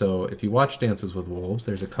Wolves. So if you watch Dances with Wolves,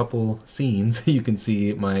 there's a couple scenes. You can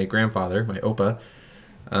see my grandfather, my Opa,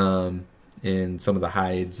 in some of the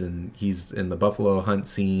hides. And he's in the buffalo hunt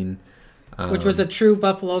scene. Which was a true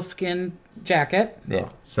buffalo skin jacket. Yeah.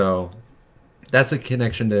 So that's a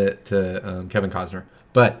connection to Kevin Costner.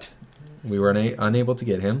 But we were unable to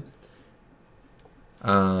get him.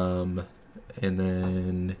 And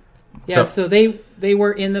then... Yeah, so they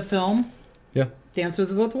were in the film. Yeah.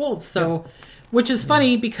 Dances with Wolves. So, which is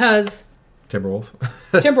funny because...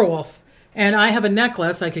 Timberwolf. And I have a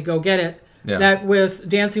necklace, I could go get it, that with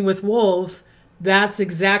Dancing with Wolves, that's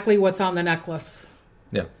exactly what's on the necklace.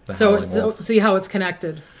 Yeah. So see how it's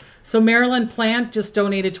connected. So Marilyn Plant just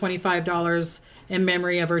donated $25 in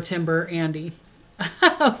memory of her timber, Andy.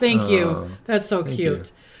 Thank you. That's so cute. You.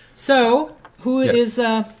 So who is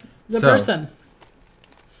the person?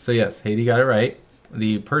 So yes, Haiti got it right.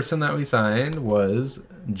 The person that we signed was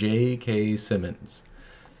J.K. Simmons.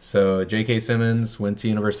 So J.K. Simmons went to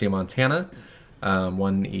University of Montana,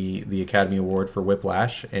 won the Academy Award for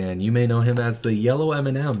Whiplash, and you may know him as the yellow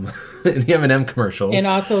M&M in the M&M commercials. And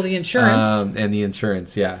also the insurance. And the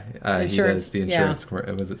insurance, yeah. He does the insurance.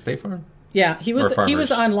 Yeah. Was it State Farm? Yeah, he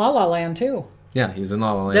was on La La Land too. Yeah, he was in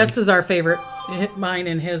La La Land. This is our favorite, mine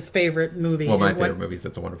and his favorite movie. Well, my favorite movie is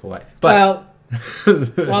It's a Wonderful Life. But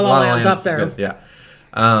La La Land's up there. Good,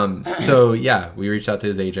 yeah. So yeah, we reached out to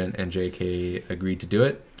his agent, and JK agreed to do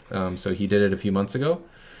it. So he did it a few months ago.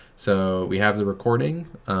 So we have the recording.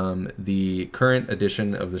 The current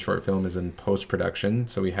edition of the short film is in post-production.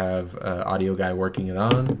 So we have an audio guy working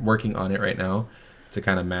on it right now to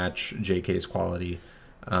kind of match JK's quality.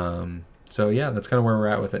 So yeah, that's kind of where we're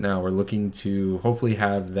at with it now. We're looking to hopefully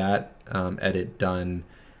have that edit done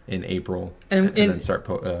in April, and then start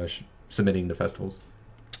submitting to festivals.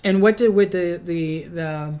 And what did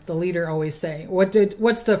the leader always say?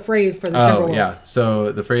 What's the phrase for the Timberwolves? Oh yeah,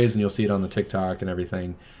 so the phrase, and you'll see it on the TikTok and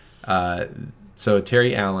everything. So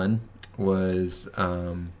Terry Allen was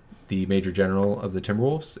the major general of the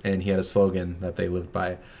Timberwolves, and he had a slogan that they lived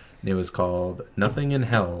by, and it was called "Nothing in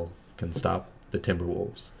hell can stop the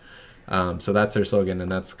Timberwolves." So that's their slogan,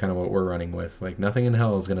 and that's kind of what we're running with. Like, nothing in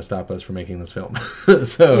hell is going to stop us from making this film.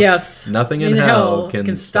 So yes, nothing in hell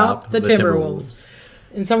can stop the Timberwolves.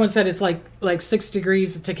 And someone said it's like 6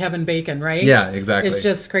 degrees to Kevin Bacon, right? Yeah, exactly. It's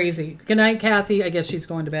just crazy. Good night, Kathy. I guess she's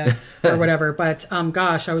going to bed or whatever. But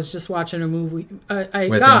gosh, I was just watching a movie.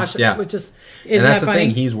 Yeah. Which is and that's that the funny? thing.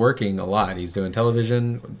 He's working a lot. He's doing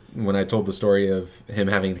television. When I told the story of him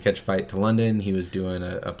having to catch a flight to London, he was doing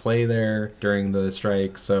a play there during the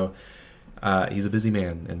strike. So he's a busy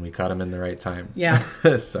man, and we caught him in the right time. Yeah.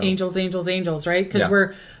 So. Angels, right?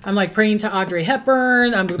 Because I'm like praying to Audrey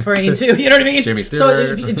Hepburn. I'm praying to, you know what I mean? Jimmy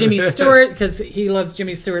Stewart. So Jimmy Stewart, because he loves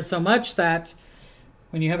Jimmy Stewart so much that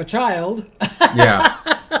when you have a child,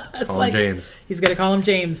 call him James. He's going to call him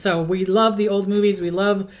James. So we love the old movies. We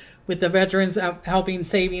love with the veterans out helping,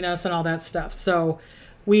 saving us, and all that stuff. So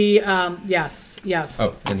we, yes.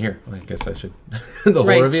 Oh, and here, I guess I should the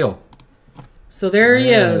whole reveal. So there he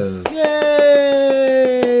is.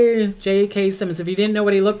 Yay! J.K. Simmons. If you didn't know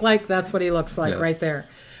what he looked like, that's what he looks like right there.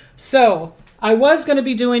 So I was going to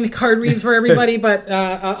be doing card reads for everybody, but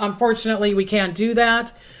unfortunately we can't do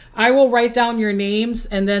that. I will write down your names,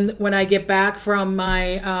 and then when I get back from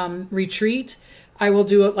my retreat, I will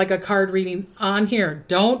do it like a card reading on here.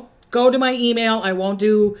 Don't go to my email. I won't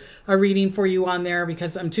do a reading for you on there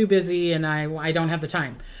because I'm too busy and I don't have the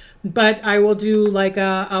time. But I will do like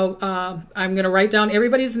I'm going to write down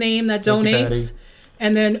everybody's name that donates,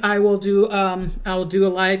 and then I will do I'll do a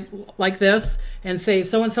live like this and say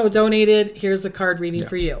so and so donated. Here's a card reading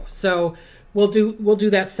for you. So we'll do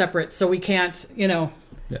that separate. So we can't,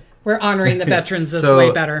 we're honoring the veterans this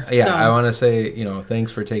way better. Yeah, so. I want to say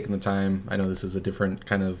thanks for taking the time. I know this is a different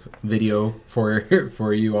kind of video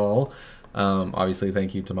for you all. Obviously,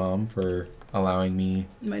 thank you to Mom for allowing me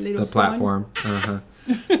the platform.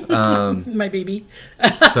 My baby.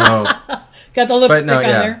 So got the lipstick on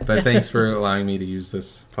there. But thanks for allowing me to use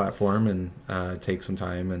this platform and take some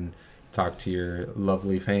time and talk to your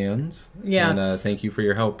lovely fans. Yes. And thank you for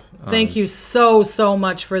your help. Thank you so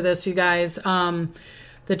much for this, you guys.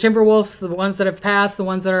 The Timberwolves, the ones that have passed, the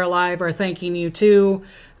ones that are alive, are thanking you too.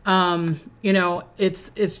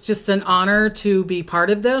 It's just an honor to be part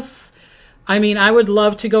of this. I mean, I would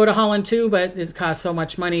love to go to Holland too, but it costs so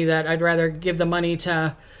much money that I'd rather give the money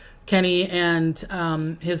to Kenny and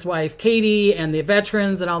his wife Katie and the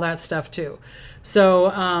veterans and all that stuff too.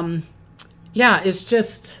 So it's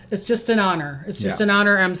just an honor. It's just an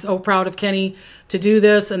honor. I'm so proud of Kenny to do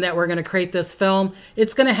this and that we're going to create this film.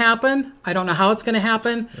 It's going to happen. I don't know how it's going to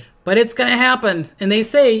happen, but it's going to happen. And they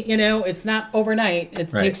say, it's not overnight. It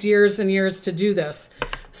takes years and years to do this.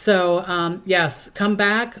 So, yes, come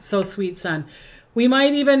back. So sweet, son. We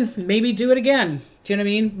might even maybe do it again. Do you know what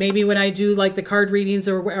I mean? Maybe when I do like the card readings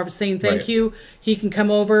or saying thank you, he can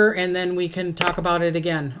come over and then we can talk about it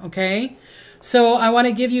again. Okay. So I want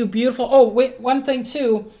to give you beautiful. Oh, wait, one thing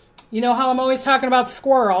too. You know how I'm always talking about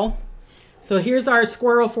squirrel. So here's our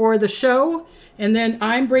squirrel for the show. And then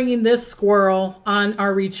I'm bringing this squirrel on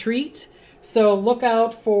our retreat. So look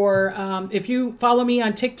out for, if you follow me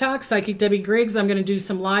on TikTok, Psychic Debbie Griggs, I'm going to do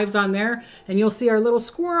some lives on there. And you'll see our little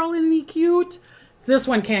squirrel. Isn't he cute? This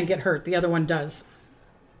one can't get hurt. The other one does.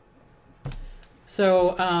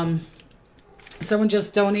 So someone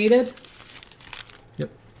just donated. Yep.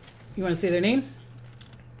 You want to say their name?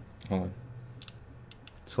 Hold on.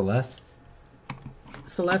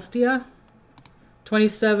 Celestia.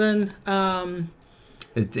 27.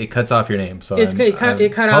 It cuts off your name, so it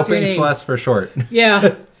cut off your name. Celeste for short.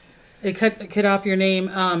 Yeah. It cut off your name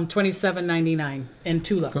 $27.99 in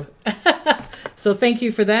Tulip. Cool. So thank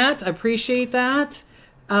you for that. I appreciate that.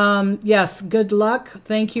 Yes, good luck.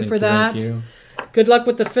 Thank you for that. Thank you. Good luck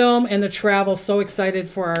with the film and the travel. So excited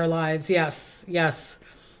for our lives. Yes, yes.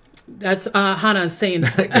 That's Hannah saying.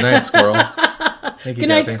 Good night, squirrel. Thank you, Good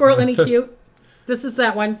night, Kathy. squirrel. Any cute? This is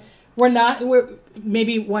that one.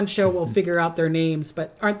 Maybe one show we'll figure out their names,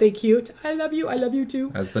 but aren't they cute? I love you. I love you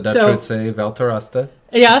too. As the Dutch would say, Velterasta.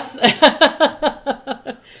 Yes.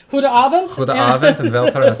 Goede avond. Goede avond and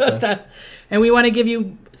Velterasta. And we want to give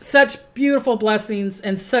you such beautiful blessings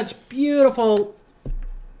and such beautiful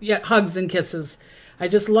hugs and kisses. I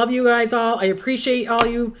just love you guys all. I appreciate all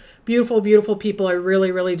you beautiful, beautiful people. I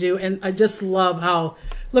really, really do. And I just love how,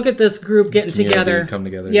 look at this group getting together. Come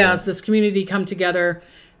together. Yes, this community come together.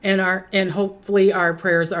 And hopefully our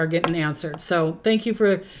prayers are getting answered. So thank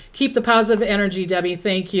you keep the positive energy, Debbie.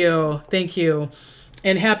 Thank you. Thank you.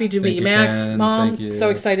 And happy to meet you, Max, Ken. Mom. Thank you. So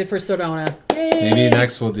excited for Sedona. Yay. Maybe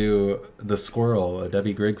next we'll do the squirrel, a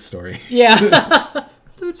Debbie Griggs story. Yeah.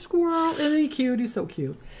 The squirrel. Isn't he cute? He's so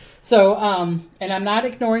cute. So, and I'm not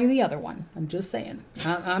ignoring the other one. I'm just saying.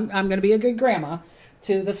 I'm going to be a good grandma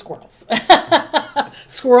to the squirrels.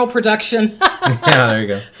 Squirrel production. Yeah, there you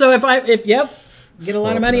go. So if get a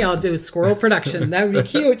lot of money, I'll do squirrel production. That would be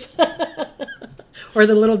cute. Or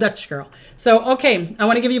the little Dutch girl. So, okay, I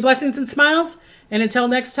want to give you blessings and smiles. And until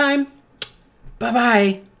next time,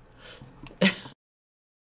 bye-bye.